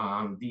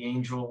 The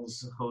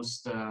Angels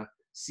host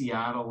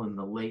Seattle in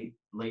the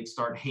late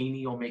start.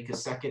 Haney will make a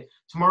second.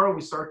 Tomorrow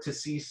we start to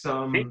see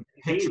some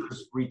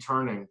pitchers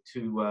returning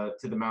to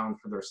the mound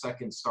for their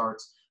second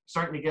starts.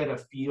 Starting to get a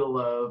feel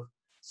of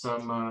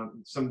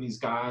some of these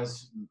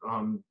guys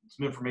some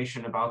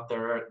information about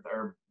their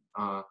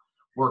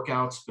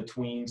workouts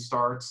between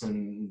starts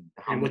and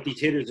what these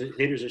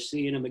hitters are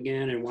seeing them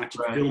again and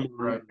watching film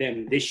right. on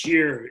them this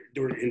year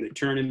in the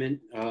tournament.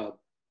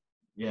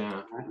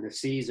 Yeah. In the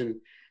season.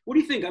 What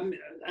do you think?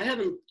 I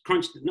haven't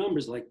crunched the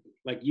numbers like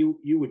you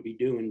would be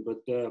doing, but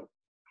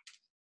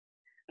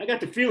I got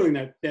the feeling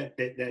that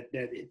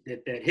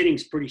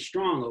hitting's pretty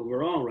strong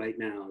overall right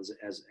now as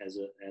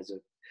a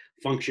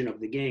function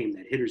of the game.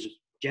 That hitters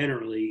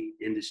generally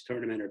in this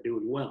tournament are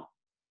doing well.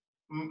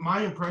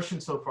 My impression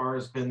so far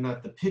has been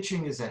that the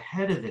pitching is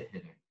ahead of the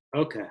hitting.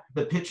 Okay.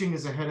 The pitching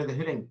is ahead of the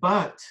hitting,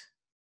 but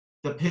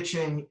the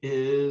pitching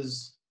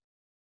is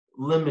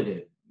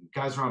limited.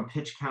 Guys are on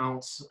pitch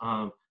counts.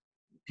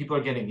 People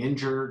are getting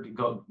injured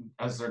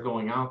as they're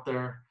going out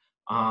there.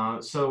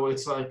 So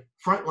it's like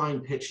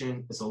frontline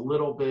pitching is a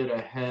little bit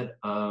ahead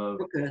of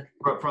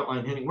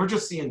frontline hitting. We're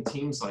just seeing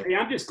teams like. Hey,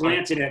 I'm just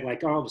glancing at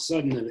like all of a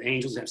sudden the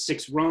Angels have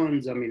 6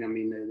 runs. I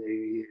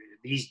mean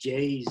these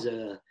Jays,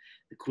 the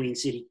Queen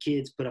City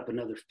Kids put up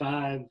another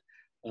 5.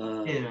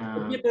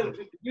 Yeah. But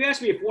you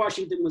asked me if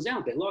Washington was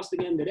out. They lost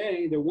again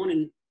today. They're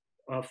 1-4,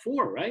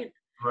 right?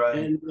 Right.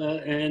 And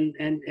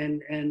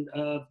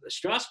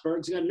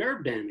Strasburg's got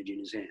nerve damage in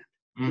his hand.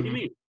 Mm-hmm. What do you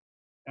mean?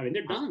 I mean,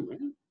 they're done, right?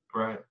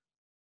 Right.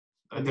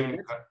 I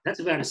mean, that's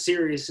about as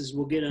serious as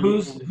we'll get.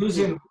 Who's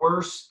in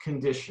worse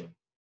condition?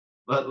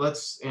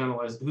 Let's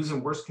analyze who's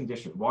in worse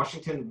condition.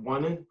 Washington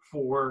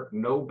 1-4,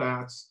 no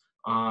bats.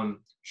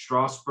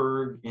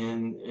 Strasburg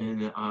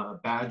in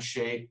bad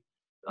shape.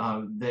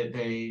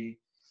 They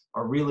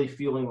are really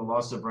feeling the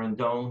loss of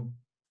Rendon.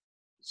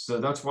 So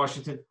that's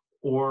Washington.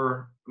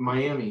 Or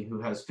Miami,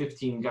 who has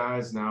 15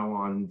 guys now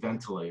on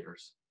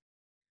ventilators.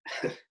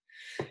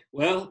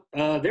 Well,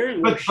 they're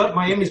in. But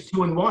Miami's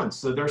 2-1,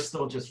 so they're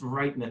still just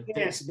right in the thick.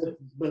 Yes,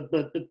 but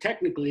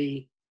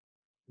technically,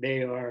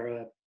 they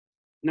are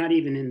not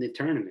even in the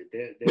tournament.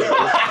 They're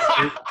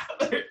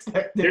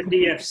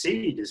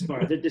DFC'd as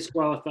far. They're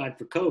disqualified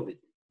for COVID.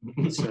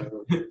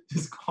 So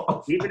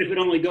even if it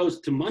only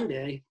goes to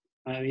Monday,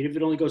 I mean, if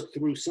it only goes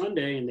through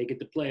Sunday and they get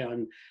to play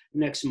on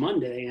next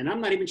Monday, and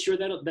I'm not even sure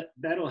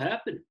that'll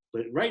happen.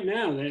 But right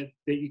now, that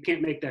you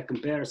can't make that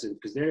comparison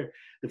because they're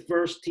the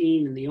first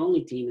team and the only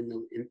team in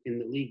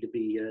the league to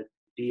be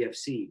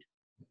DFC'd.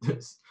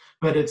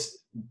 But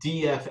it's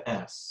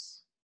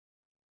DFS.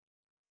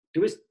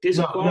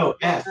 No,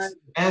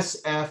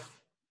 SF.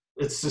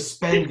 It's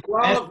suspended.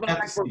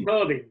 Disqualified for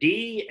COVID.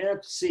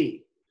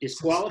 DFC.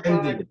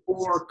 Disqualified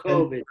for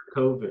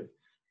COVID.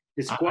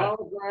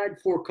 Disqualified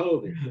for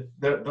COVID.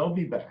 They'll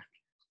be back.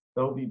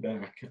 They'll be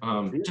back.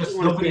 Just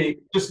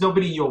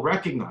nobody you'll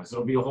recognize.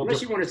 It'll be a whole.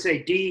 Unless you want to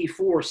say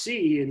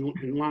D4C in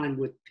line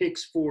with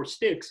picks 4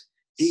 sticks.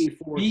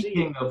 D4C.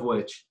 Speaking of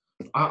which,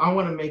 I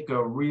want to make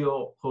a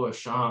real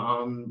push.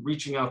 I'm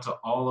reaching out to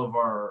all of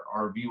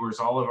our viewers,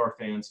 all of our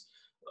fans.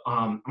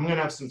 I'm going to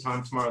have some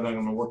time tomorrow that I'm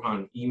going to work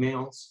on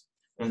emails,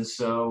 and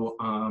so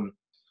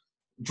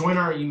join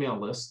our email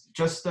list.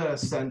 Just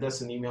send us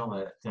an email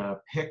at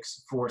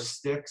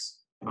picks4sticks.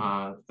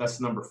 That's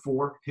number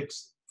 4,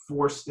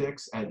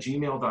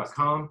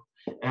 picks4sticks@gmail.com.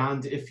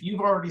 And if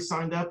you've already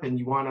signed up and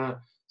you want to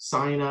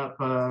sign up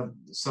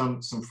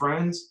some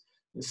friends,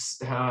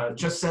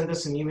 just send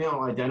us an email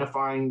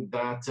identifying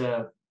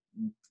that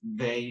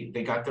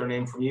they got their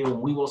name from you,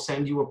 and we will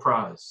send you a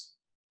prize.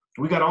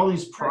 We got all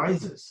these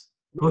prizes.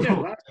 We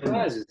got lots of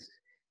prizes.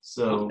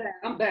 So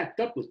I'm backed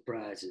up with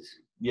prizes.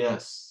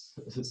 Yes.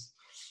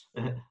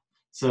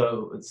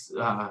 So it's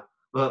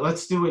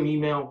let's do an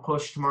email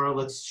push tomorrow.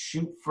 Let's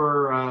shoot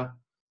for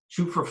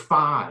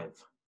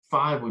 5.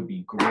 5 would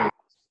be great.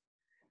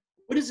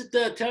 What does it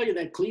tell you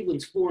that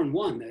Cleveland's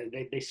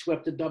 4-1? They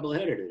swept a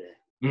doubleheader today.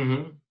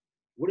 Mm-hmm.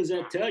 What does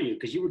that tell you?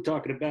 Because you were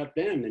talking about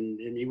them,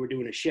 and you were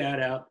doing a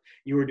shout out.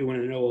 You were doing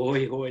an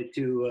ahoy hoy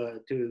to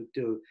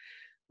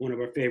one of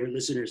our favorite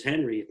listeners,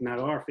 Henry, if not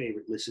our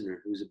favorite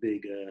listener, who's a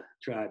big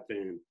Tribe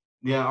fan.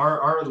 Yeah,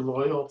 our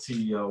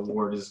loyalty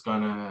award is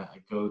gonna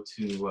go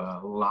to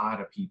a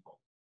lot of people.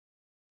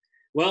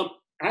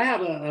 Well, I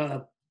have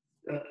I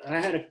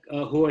had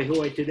a hoy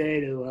hoy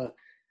today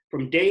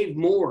from Dave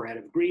Moore out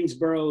of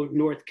Greensboro,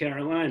 North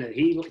Carolina.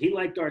 He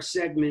liked our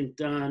segment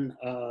on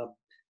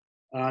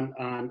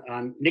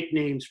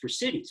nicknames for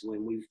cities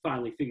when we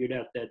finally figured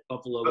out that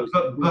Buffalo was.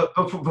 But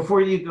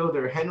before you go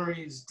there,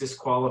 Henry's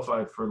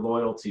disqualified for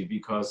loyalty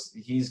because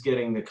he's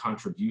getting the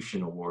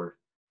contribution award.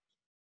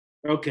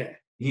 Okay.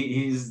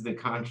 He's the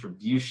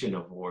contribution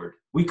award.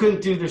 We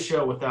couldn't do the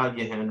show without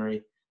you,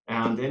 Henry.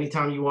 And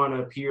anytime you want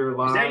to appear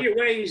live. Is that your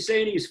way he's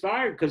saying he's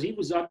fired? Because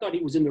I thought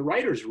he was in the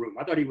writer's room.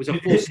 I thought he was a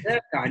full staff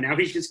guy. Now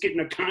he's just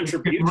getting a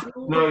contribution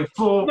award? No,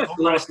 full. He must have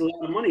lost a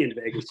lot of money in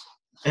Vegas.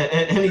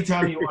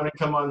 Anytime you want to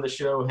come on the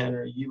show,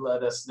 Henry, you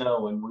let us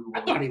know, and we will.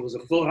 I thought he was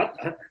a full. I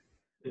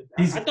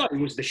thought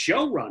he was the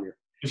showrunner.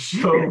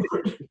 Show.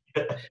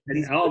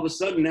 And all of a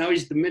sudden, now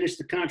he's diminished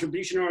the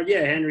contribution. Or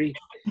yeah, Henry,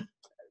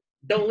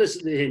 don't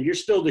listen to him. You're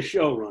still the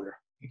showrunner,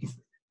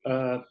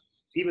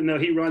 even though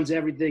he runs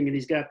everything and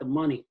he's got the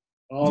money,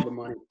 all the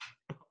money.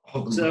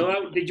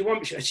 So did you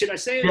want? Should I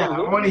say it? Yeah, I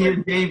want to hear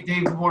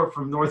Dave Moore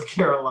from North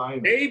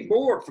Carolina. Dave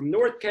Moore from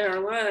North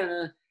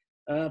Carolina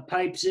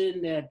pipes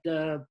in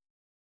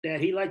that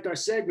he liked our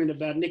segment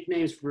about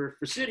nicknames for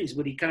cities,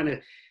 but he kind of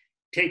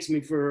takes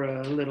me for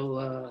a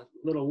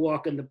little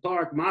walk in the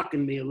park,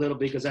 mocking me a little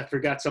because I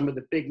forgot some of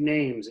the big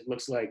names. It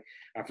looks like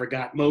I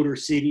forgot Motor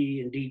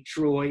City in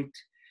Detroit,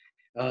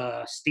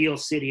 Steel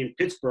City in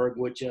Pittsburgh,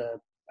 which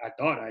I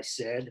thought I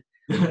said,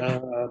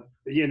 and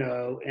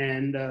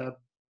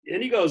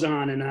he goes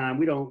on and on.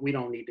 We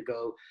don't need to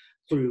go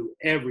through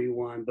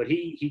everyone, but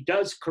he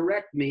does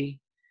correct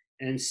me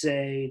and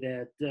say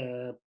that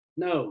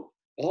no,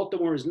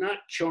 Baltimore is not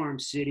Charm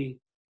City.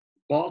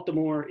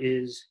 Baltimore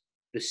is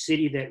the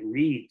city that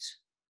reads.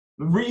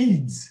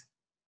 Reads.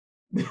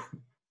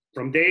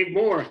 From Dave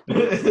Moore.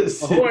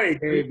 Ahoy,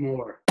 Dave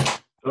Moore.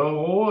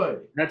 Ahoy.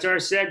 That's our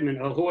segment,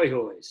 Ahoy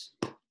Hoys.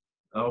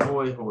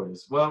 Ahoy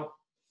Hoys. Well,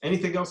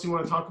 anything else you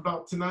want to talk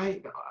about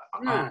tonight?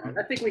 Nah,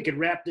 I think we could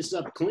wrap this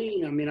up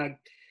clean. I'm not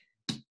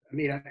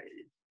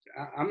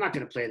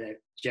going to play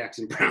that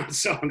Jackson Brown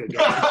song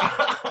again.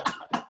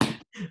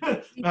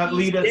 Not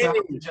lead us out.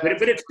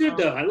 But it's good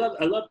though. I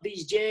love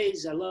these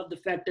Jays. I love the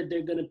fact that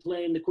they're going to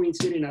play in the Queen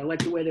City, and I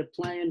like the way they're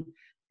playing.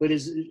 But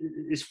is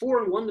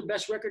 4-1 the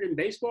best record in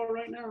baseball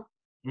right now?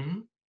 Mm-hmm.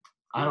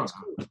 I don't know.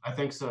 Cool. I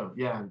think so.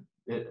 Yeah,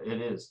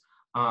 it is.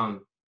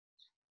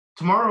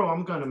 Tomorrow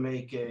I'm going to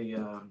make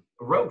a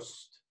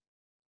roast.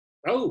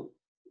 Oh,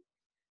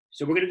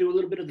 so we're going to do a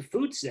little bit of the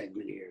food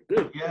segment here.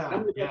 Good. Yeah. How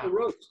many the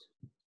roast?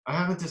 I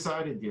haven't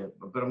decided yet,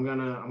 but I'm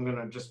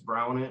gonna just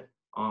brown it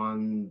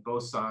on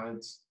both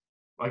sides.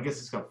 Well, I guess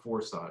it's got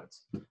 4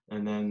 sides,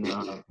 and then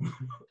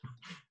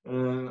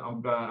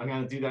I'm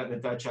gonna do that in the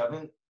Dutch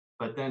oven.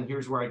 But then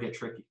here's where I get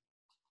tricky.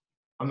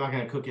 I'm not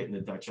gonna cook it in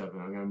the Dutch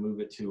oven. I'm gonna move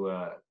it to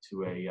a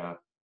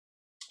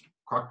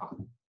crock pot.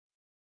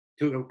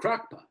 To a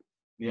crock pot.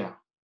 Yeah.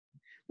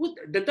 Well,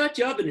 the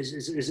Dutch oven is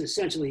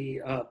essentially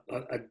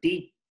a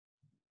deep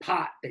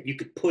pot that you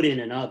could put in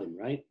an oven,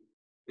 right?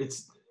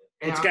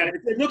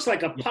 It looks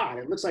like a pot.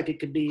 It looks like it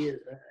could be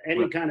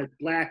any kind of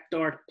black,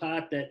 dark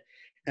pot that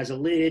has a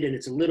lid and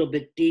it's a little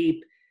bit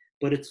deep,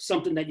 but it's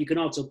something that you can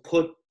also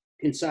put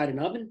inside an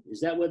oven. Is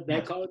that what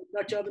they call it, the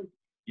Dutch oven?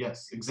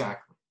 Yes,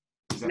 exactly.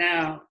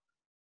 Now,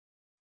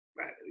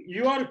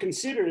 you ought to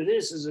consider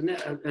this as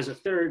a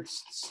third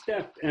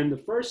step, and the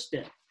first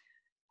step.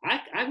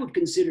 I would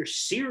consider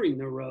searing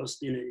the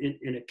roast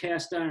in a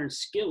cast iron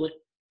skillet,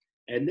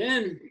 and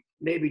then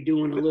maybe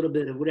doing a little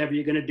bit of whatever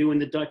you're going to do in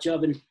the Dutch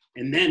oven,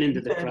 and then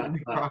into the crock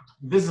pot.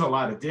 This is a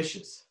lot of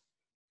dishes,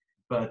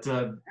 but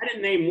I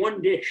didn't name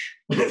one dish.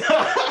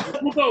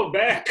 We'll go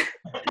back,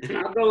 and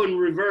I'll go in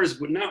reverse,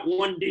 but not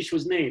one dish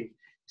was named.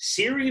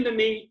 Searing the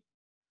meat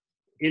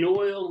in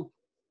oil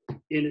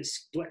in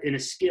a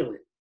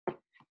skillet.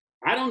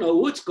 I don't know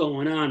what's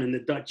going on in the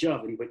Dutch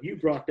oven, but you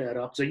brought that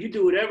up. So you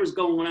do whatever's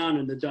going on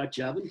in the Dutch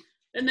oven,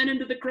 and then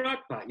into the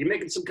crock pot. You're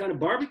making some kind of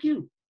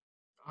barbecue?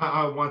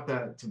 I want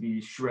that to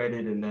be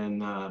shredded, and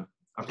then I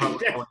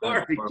probably that's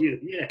barbecue.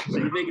 Yeah, so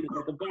you're making it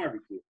like a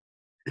barbecue.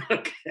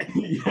 Okay.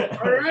 Yeah.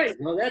 All right.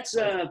 Well, that's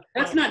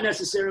not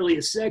necessarily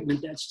a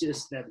segment. That's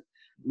just that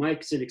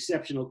Mike's an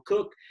exceptional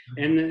cook.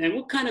 And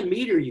what kind of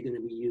meat are you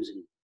going to be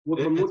using?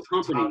 From what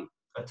company?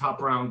 A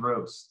top round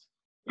roast.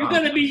 You're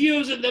going to be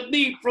using the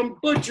meat from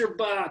Butcher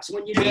Box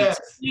when you need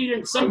meat,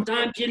 and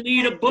sometimes you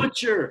need a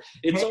butcher.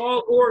 It's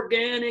all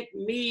organic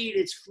meat.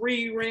 It's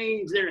free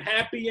range. They're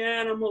happy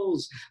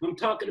animals. I'm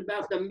talking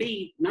about the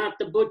meat, not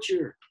the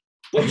butcher.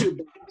 Butcher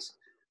Box,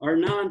 our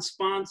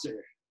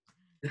non-sponsor.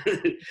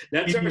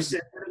 That's our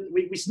segment.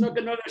 We snuck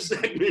another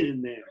segment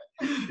in there,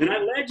 and I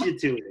led you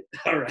to it.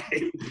 All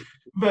right.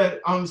 But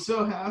I'm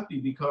so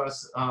happy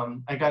because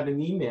I got an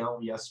email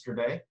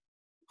yesterday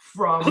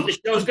from. The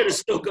show's gonna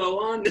still go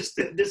on.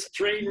 This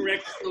train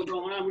wreck still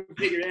going on. We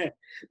figured that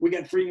we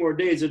got 3 more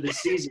days of the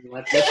season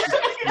left.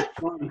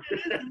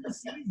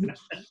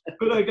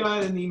 But I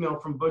got an email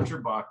from Butcher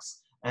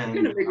Box, and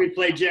you're gonna make me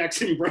play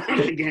Jackson Brown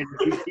again.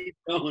 We keep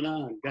going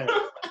on.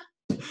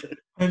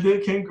 And they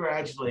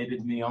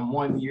congratulated me on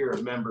 1 year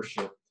of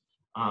membership.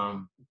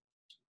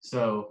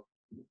 So.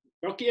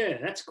 Okay,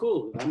 that's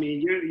cool. I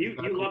mean,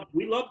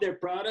 we love their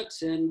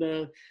products, and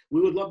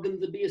we would love them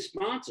to be a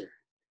sponsor.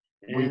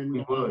 And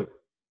we would.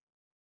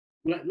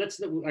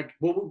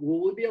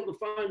 Will we be able to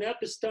find out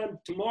this time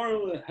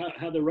tomorrow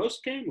how the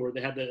roast came, or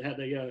how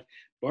the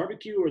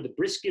barbecue or the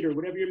brisket or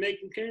whatever you're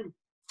making came?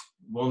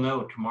 We'll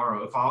know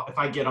tomorrow if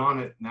I get on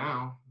it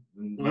now.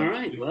 All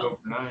right. Well,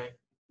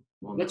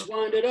 let's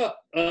wind it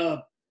up.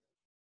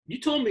 You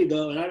told me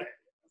though, and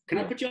can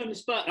I put you on the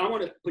spot? I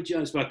want to put you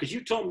on the spot because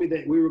you told me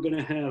that we were going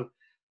to have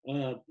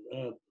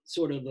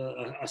sort of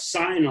a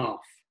sign off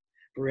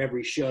for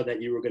every show,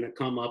 that you were going to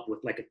come up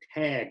with like a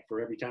tag for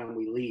every time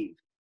we leave.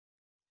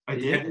 I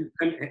did.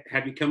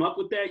 Have you come up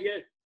with that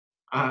yet?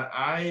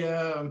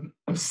 I'm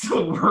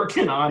still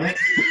working on it.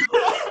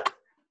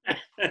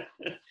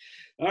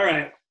 All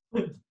right.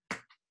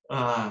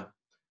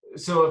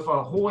 So if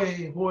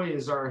ahoy hoy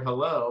is our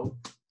hello,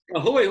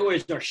 Ahoy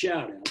hoys are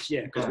shout outs,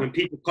 yeah, because Yeah. when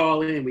people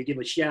call in, we give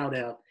a shout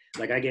out.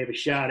 Like I gave a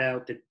shout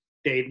out to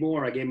Dave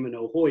Moore, I gave him an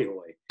ahoy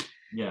hoy.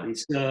 Yeah. And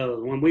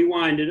so when we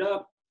wind it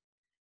up,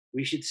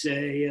 we should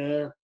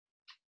say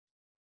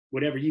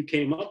whatever you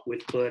came up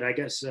with, but I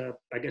guess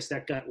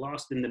that got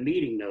lost in the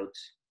meeting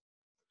notes.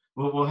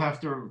 Well, we'll have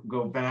to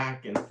go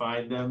back and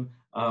find them.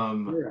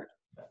 Yeah.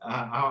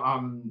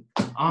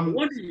 No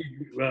wonder you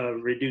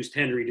reduced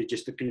Henry to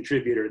just a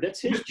contributor. That's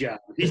his job.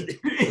 He's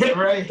the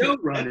right.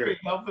 showrunner. Henry,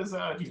 help us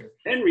out here.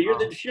 Henry, you're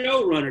the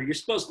showrunner. You're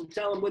supposed to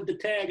tell him what the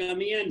tag on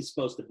the end is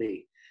supposed to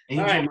be.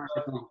 Angels, All right,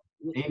 Mark.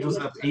 Angels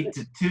up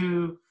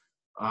 8-2.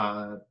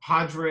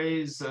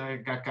 Padres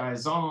got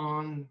guys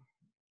on.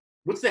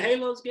 What's the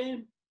Halos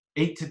game?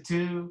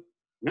 8-2.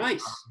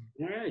 Nice.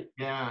 All right.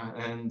 Yeah,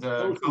 and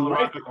Showing some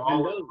Colorado life with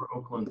all Rendon. over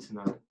Oakland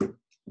tonight.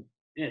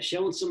 Yeah,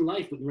 showing some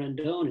life with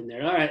Rendon in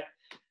there. All right.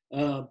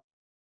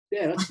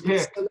 Yeah, let's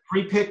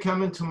Free pick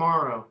coming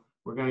tomorrow.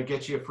 We're gonna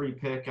get you a free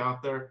pick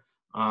out there.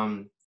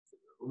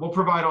 We'll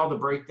provide all the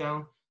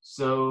breakdown.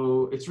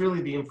 So it's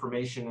really the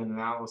information and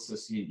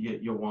analysis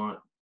you want,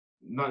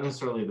 not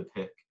necessarily the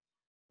pick.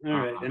 All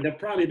right, and there'll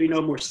probably be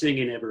no more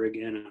singing ever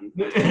again.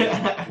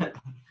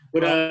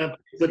 But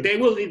But they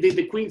will.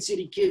 The Queen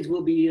City kids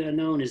will be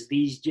known as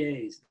these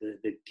Jays,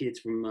 the kids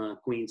from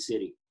Queen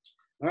City.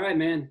 All right,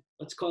 man.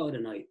 Let's call it a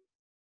night.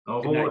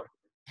 ahoy,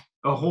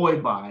 ahoy,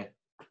 bye.